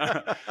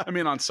 I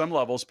mean, on some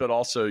levels, but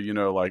also, I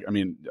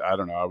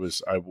don't know.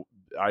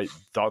 I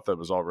thought that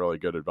was all really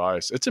good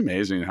advice. It's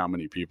amazing how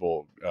many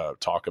people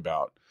talk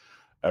about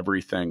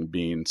everything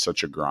being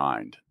such a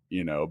grind,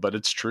 but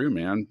it's true,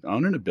 man.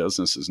 Owning a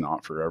business is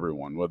not for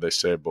everyone. What they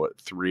say, but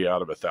 3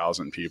 out of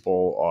 1,000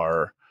 people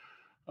are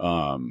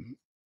an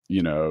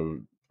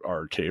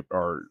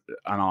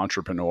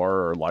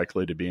entrepreneur or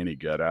likely to be any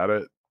good at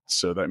it.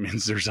 So that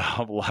means there's a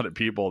whole lot of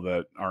people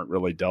that aren't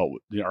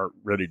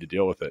ready to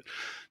deal with it.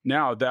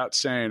 Now, that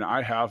saying,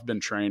 I have been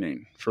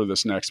training for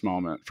this next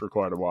moment for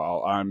quite a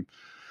while. I'm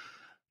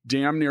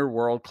damn near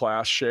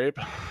world-class shape.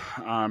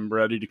 I'm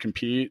ready to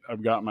compete.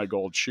 I've got my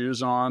gold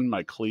shoes on.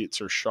 My cleats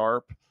are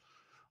sharp.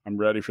 I'm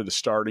ready for the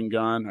starting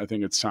gun. I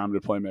think it's time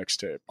to play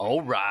Mixtape.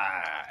 All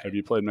right. Have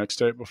you played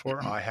Mixtape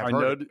before? I have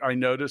heard it. I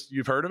noticed.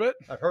 You've heard of it?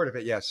 I've heard of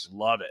it, yes.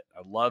 Love it.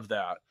 I love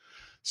that.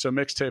 So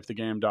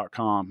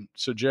mixtapethegame.com.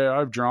 So Jay,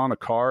 I've drawn a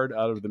card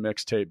out of the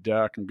Mixtape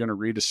deck. I'm going to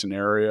read a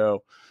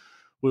scenario.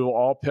 We will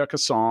all pick a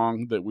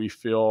song that we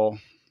feel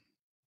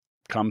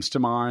comes to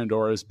mind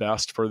or is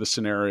best for the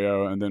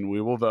scenario, and then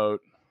we will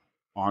vote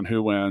on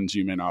who wins.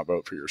 You may not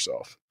vote for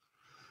yourself.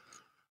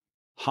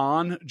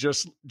 Han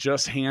just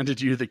handed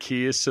you the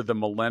keys to the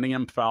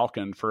Millennium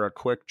Falcon for a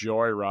quick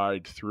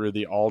joyride through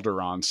the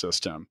Alderaan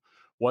system.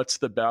 What's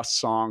the best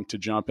song to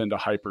jump into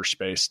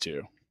hyperspace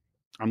to?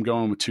 I'm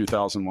going with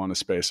 2001: A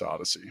Space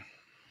Odyssey.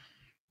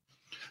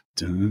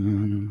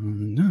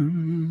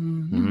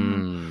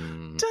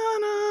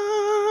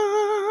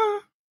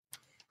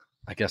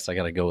 I guess I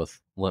got to go with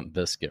Limp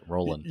Bizkit,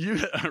 Rolling. You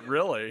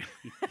really?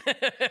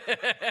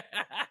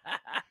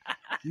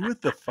 You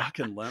with the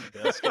fucking Limp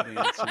Bizkit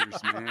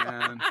answers,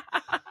 man.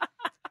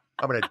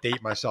 I'm going to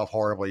date myself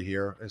horribly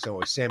here. And so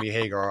with Sammy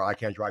Hagar, I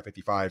Can't Drive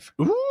 55.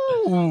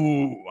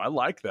 Ooh, I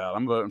like that.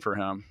 I'm voting for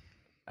him.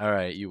 All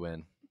right, you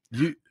win.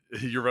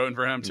 You're voting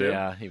for him too?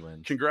 Yeah, he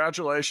wins.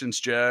 Congratulations,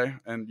 Jay.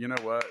 And you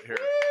know what? Here.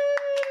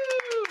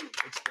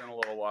 It's been a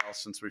little while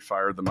since we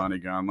fired the money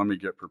gun. Let me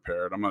get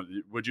prepared.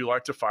 Would you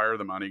like to fire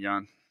the money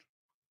gun?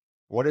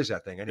 What is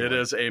that thing anyway? It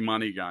is a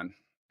money gun.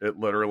 It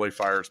literally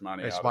fires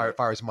money. It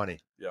fires money.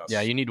 Yes.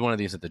 Yeah, you need one of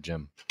these at the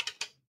gym.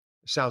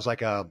 Sounds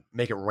like a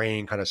make it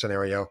rain kind of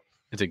scenario.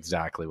 It's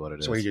exactly what it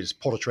is. So you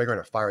just pull the trigger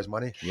and it fires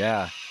money?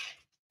 Yeah.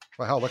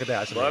 Well, hell, look at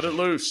that. Let it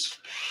loose.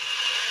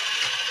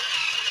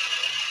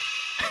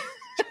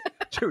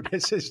 Dude,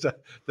 this is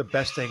the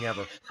best thing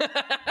ever.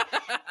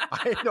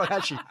 I know,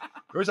 actually,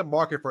 there's a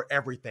market for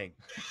everything.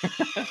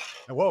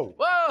 Whoa.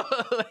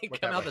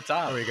 Come out the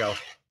top. There we go.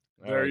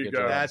 There you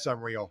go. That's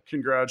unreal.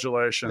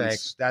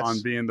 Congratulations Thanks.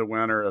 on being the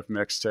winner of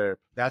Mixtape.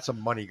 That's a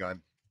money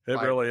gun. It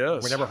really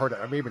is. We never heard it.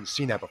 I've even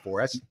seen that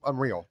before. That's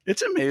unreal.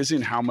 It's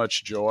amazing how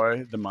much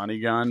joy the money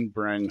gun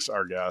brings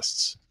our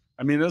guests.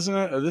 I mean, isn't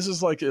it? This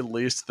is like at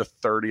least the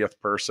 30th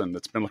person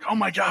that's been like, oh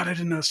my God, I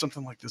didn't know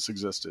something like this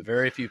existed.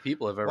 Very few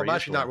people have ever Well, I'm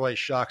actually not really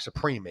shocked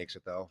Supreme makes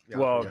it, though. Yeah,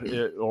 well,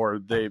 yeah. Or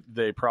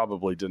they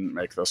probably didn't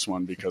make this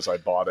one because I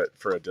bought it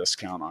for a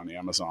discount on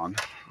Amazon.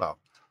 Wow.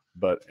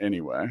 But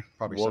anyway,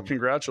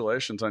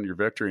 congratulations on your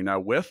victory.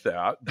 Now, with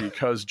that,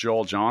 because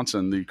Joel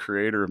Johnson, the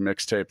creator of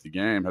Mixtape the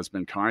Game, has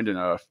been kind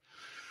enough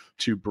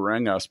to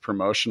bring us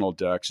promotional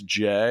decks,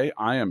 Jay,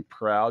 I am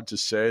proud to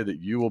say that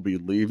you will be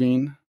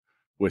leaving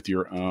with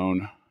your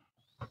own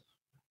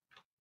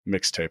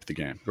Mixtape the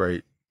Game.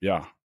 Great.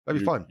 Yeah.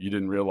 That'd be fun. You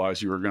didn't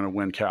realize you were going to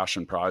win cash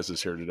and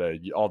prizes here today,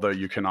 although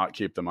you cannot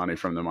keep the money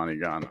from the money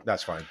gun.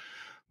 That's fine.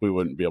 We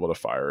wouldn't be able to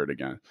fire it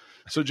again.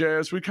 So, Jay,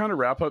 as we kind of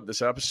wrap up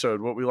this episode,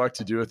 what we like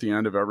to do at the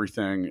end of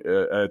everything,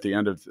 at the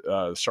end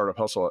of Startup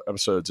Hustle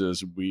episodes,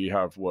 is we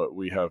have what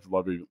we have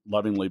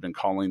lovingly been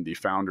calling the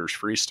Founders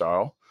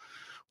Freestyle,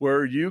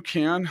 where you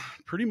can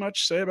pretty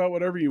much say about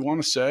whatever you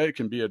want to say. It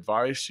can be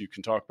advice. You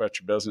can talk about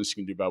your business. You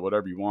can do about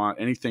whatever you want.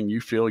 Anything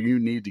you feel you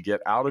need to get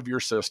out of your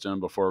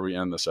system before we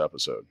end this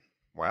episode.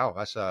 Wow,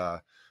 that's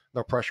no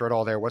pressure at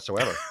all there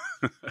whatsoever.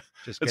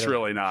 It's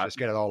really not. Just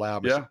get it all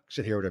out. Yeah.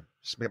 Sit here to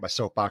get my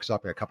soapbox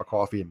up and a cup of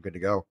coffee. I'm good to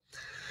go.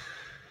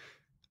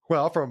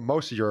 Well, for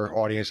most of your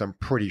audience, I'm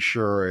pretty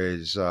sure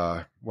is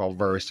well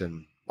versed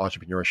in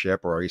entrepreneurship,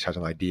 or at least has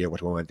an idea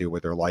what they want to do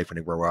with their life when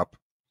they grow up.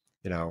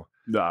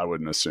 No, I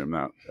wouldn't assume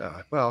that.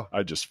 Well,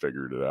 I just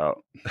figured it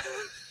out.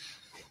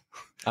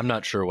 I'm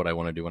not sure what I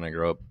want to do when I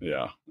grow up.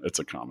 Yeah, it's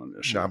a common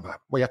issue. No,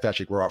 well, you have to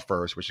actually grow up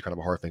first, which is kind of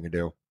a hard thing to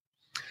do.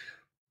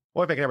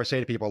 One thing I can ever say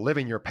to people,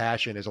 living your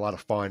passion is a lot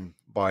of fun,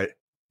 but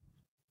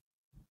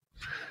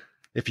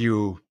if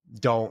you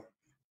don't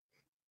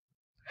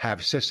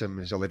have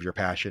systems to live your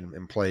passion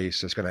in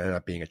place, it's going to end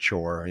up being a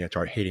chore, and you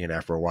start hating it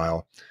after a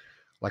while.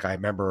 Like I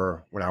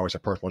remember when I was a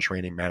personal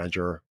training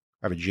manager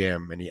of a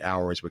gym, and the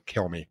hours would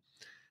kill me.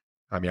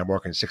 I mean, I'm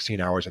working 16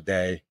 hours a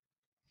day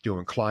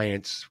doing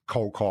clients,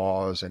 cold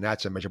calls, and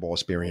that's a miserable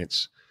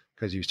experience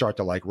because you start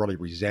to like really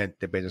resent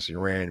the business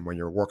you're in when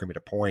you're working to the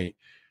point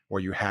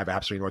where you have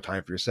absolutely no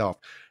time for yourself.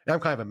 And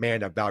I'm kind of a man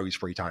that values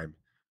free time.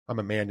 I'm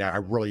a man that I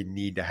really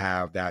need to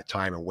have that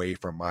time away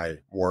from my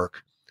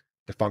work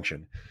to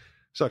function.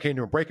 So it came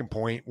to a breaking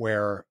point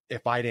where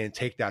if I didn't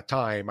take that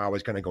time, I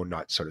was going to go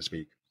nuts, so to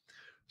speak.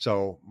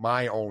 So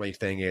my only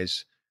thing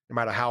is, no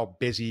matter how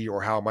busy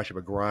or how much of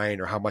a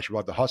grind or how much you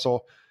love to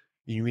hustle,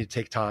 you need to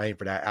take time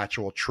for that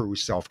actual true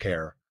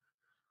self-care.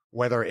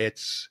 Whether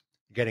it's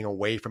getting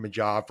away from a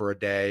job for a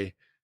day,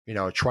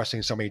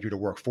 trusting somebody to do the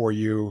work for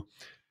you,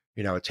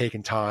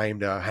 taking time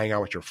to hang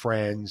out with your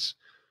friends.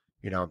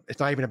 It's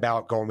not even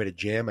about going to the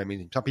gym. I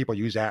mean, some people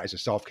use that as a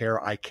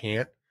self-care. I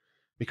can't,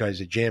 because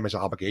the gym is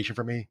an obligation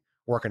for me.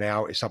 Working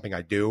out is something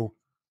I do.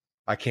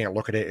 I can't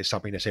look at it as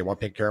something to say, well, I'm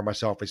taking care of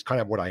myself. It's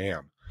kind of what I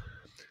am.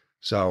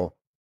 So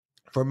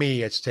for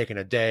me, it's taking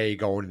a day,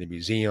 going to the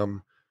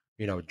museum,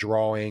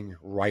 drawing,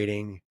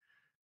 writing,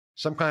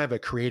 some kind of a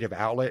creative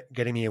outlet,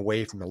 getting me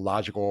away from the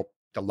logical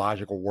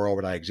world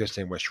that I exist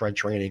in with strength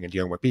training and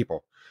dealing with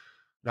people.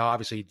 Now,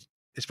 obviously,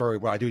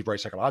 what I do is very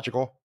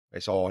psychological.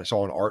 It's all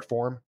an art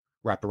form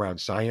wrapped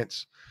around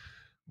science.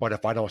 But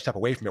if I don't step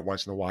away from it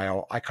once in a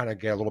while, I kind of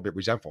get a little bit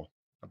resentful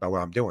about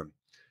what I'm doing.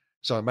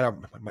 So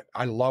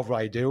I love what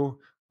I do,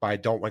 but I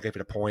don't want to get to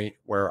the point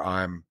where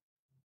I'm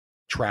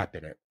trapped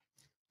in it.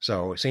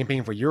 So same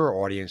thing for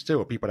your audience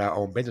too, people that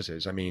own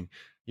businesses. I mean,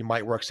 you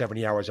might work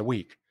 70 hours a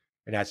week,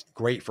 and that's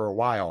great for a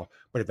while,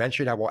 but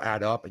eventually that will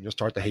add up and you'll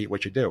start to hate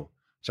what you do.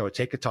 So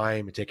take the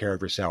time and take care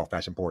of yourself.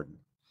 That's important.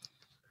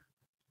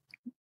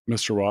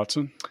 Mr.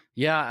 Watson?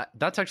 Yeah,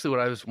 that's actually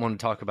what I wanted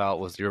to talk about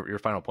was your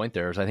final point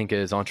there. Is I think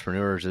as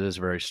entrepreneurs, it is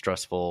very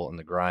stressful in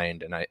the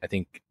grind. And I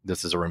think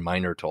this is a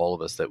reminder to all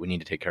of us that we need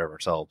to take care of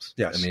ourselves.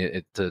 Yes. I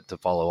mean, to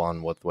follow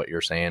on with what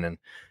you're saying. And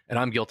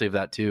I'm guilty of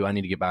that too. I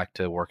need to get back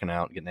to working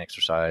out, getting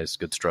exercise,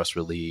 good stress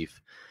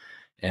relief.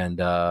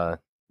 And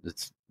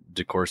it's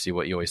DeCourcy,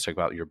 what you always talk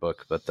about in your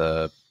book, but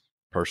the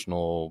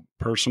personal,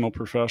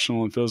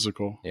 professional, and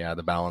physical. Yeah,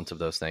 the balance of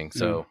those things.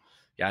 So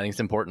yeah, I think it's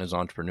important as an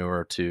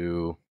entrepreneur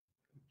to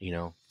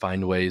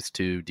find ways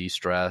to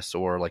de-stress,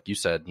 or like you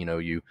said,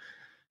 you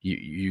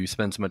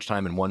spend so much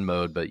time in one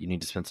mode, but you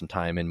need to spend some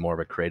time in more of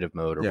a creative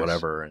mode or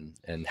whatever,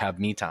 and have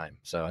me time.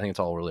 So I think it's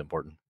all really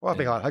important. Well, I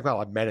think a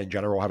lot of men in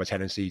general have a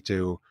tendency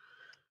to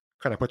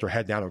kind of put their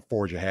head down and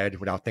forge ahead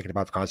without thinking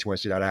about the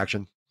consequences of that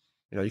action.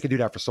 You can do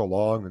that for so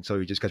long until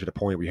you just get to the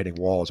point where you're hitting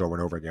walls over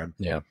and over again.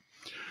 Yeah.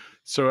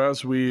 So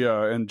as we,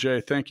 and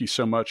Jay, thank you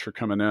so much for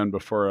coming in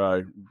before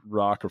I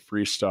rock a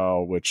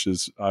freestyle, which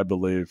is, I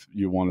believe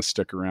you want to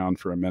stick around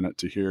for a minute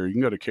to hear. You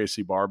can go to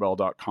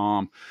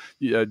kcbarbell.com.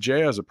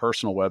 Jay has a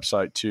personal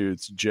website too.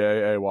 It's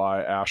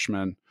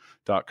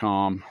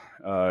jayashman.com.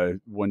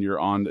 When you're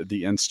on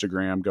the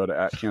Instagram, go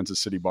to @Kansas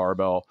City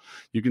Barbell.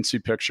 You can see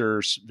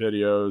pictures,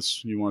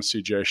 videos. You want to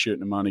see Jay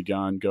shooting a money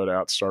gun, go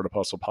to @Startup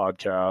Hustle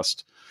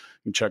Podcast.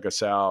 You can check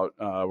us out,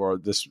 or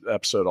this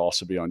episode will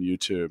also be on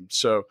YouTube.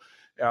 So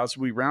as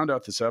we round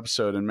out this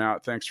episode, and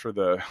Matt, thanks for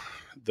the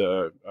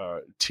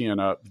teeing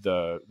up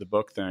the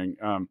book thing.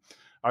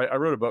 I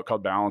wrote a book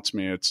called Balance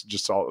Me. It's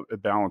just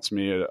Balance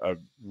Me, a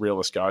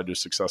realist guide to a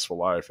successful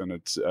life. And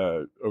it's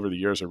over the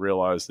years, I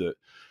realized that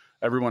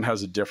everyone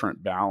has a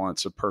different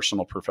balance of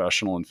personal,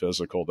 professional, and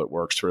physical that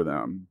works for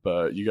them.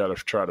 But you got to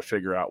try to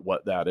figure out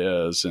what that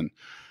is. And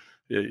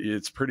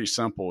it's pretty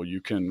simple. You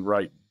can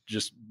write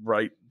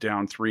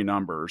down 3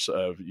 numbers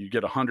of, you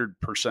get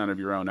 100% of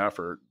your own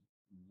effort.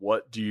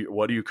 What do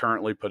you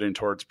currently put in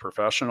towards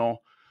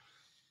professional,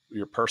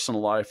 your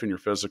personal life, and your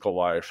physical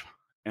life?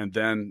 And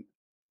then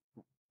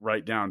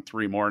write down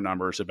 3 more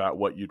numbers about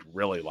what you'd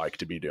really like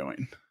to be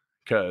doing.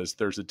 Because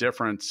there's a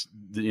difference,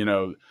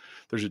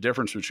 there's a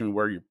difference between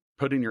where you're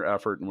putting your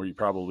effort and where you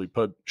probably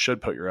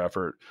should put your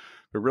effort.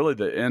 But really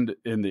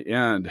in the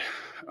end,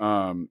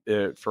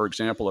 for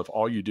example, if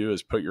all you do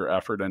is put your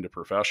effort into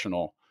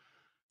professional,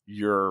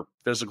 your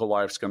physical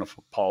life's going to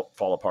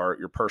fall apart,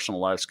 your personal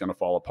life's going to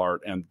fall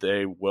apart, and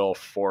they will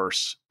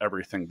force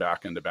everything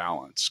back into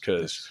balance,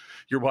 because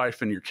your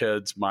wife and your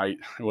kids might,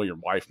 well, your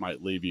wife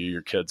might leave you,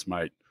 your kids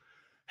might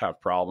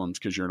have problems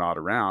because you're not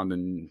around,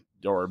 and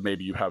or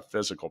maybe you have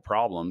physical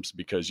problems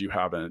because you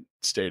haven't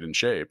stayed in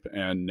shape,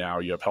 and now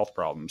you have health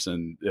problems,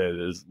 and it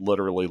is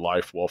literally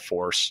life will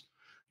force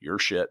your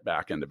shit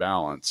back into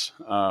balance.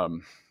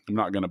 I'm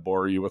not going to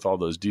bore you with all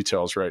those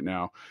details right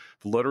now.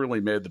 Literally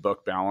made the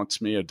book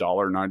Balance Me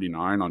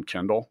 $1.99 on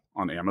Kindle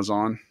on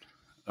Amazon.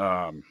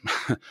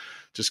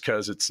 Just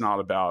because it's not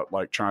about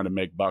like trying to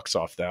make bucks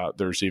off that.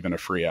 There's even a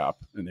free app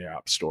in the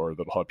App Store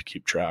that'll help you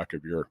keep track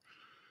of your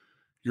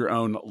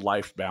own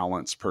life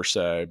balance per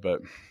se.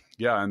 But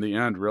yeah, in the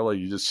end, really,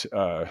 you just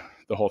the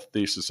whole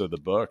thesis of the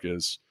book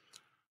is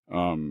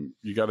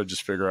you got to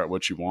just figure out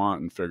what you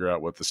want and figure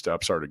out what the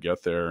steps are to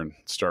get there, and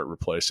start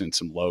replacing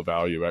some low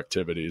value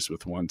activities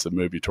with ones that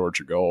move you towards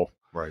your goal.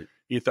 Right.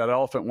 Eat that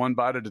elephant one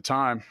bite at a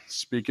time.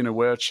 Speaking of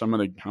which, I'm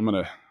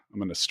gonna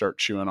start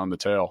chewing on the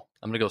tail.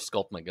 I'm gonna go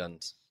sculpt my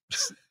guns.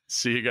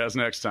 See you guys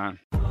next time.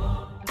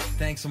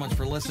 Thanks so much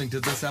for listening to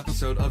this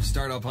episode of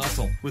Startup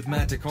Hustle with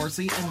Matt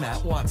DeCoursey and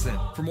Matt Watson.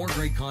 For more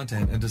great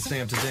content and to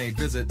stay up to date,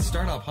 visit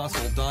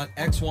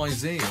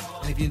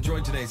startuphustle.xyz. And if you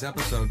enjoyed today's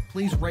episode,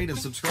 please rate and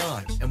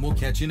subscribe, and we'll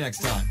catch you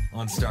next time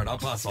on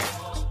Startup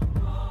Hustle.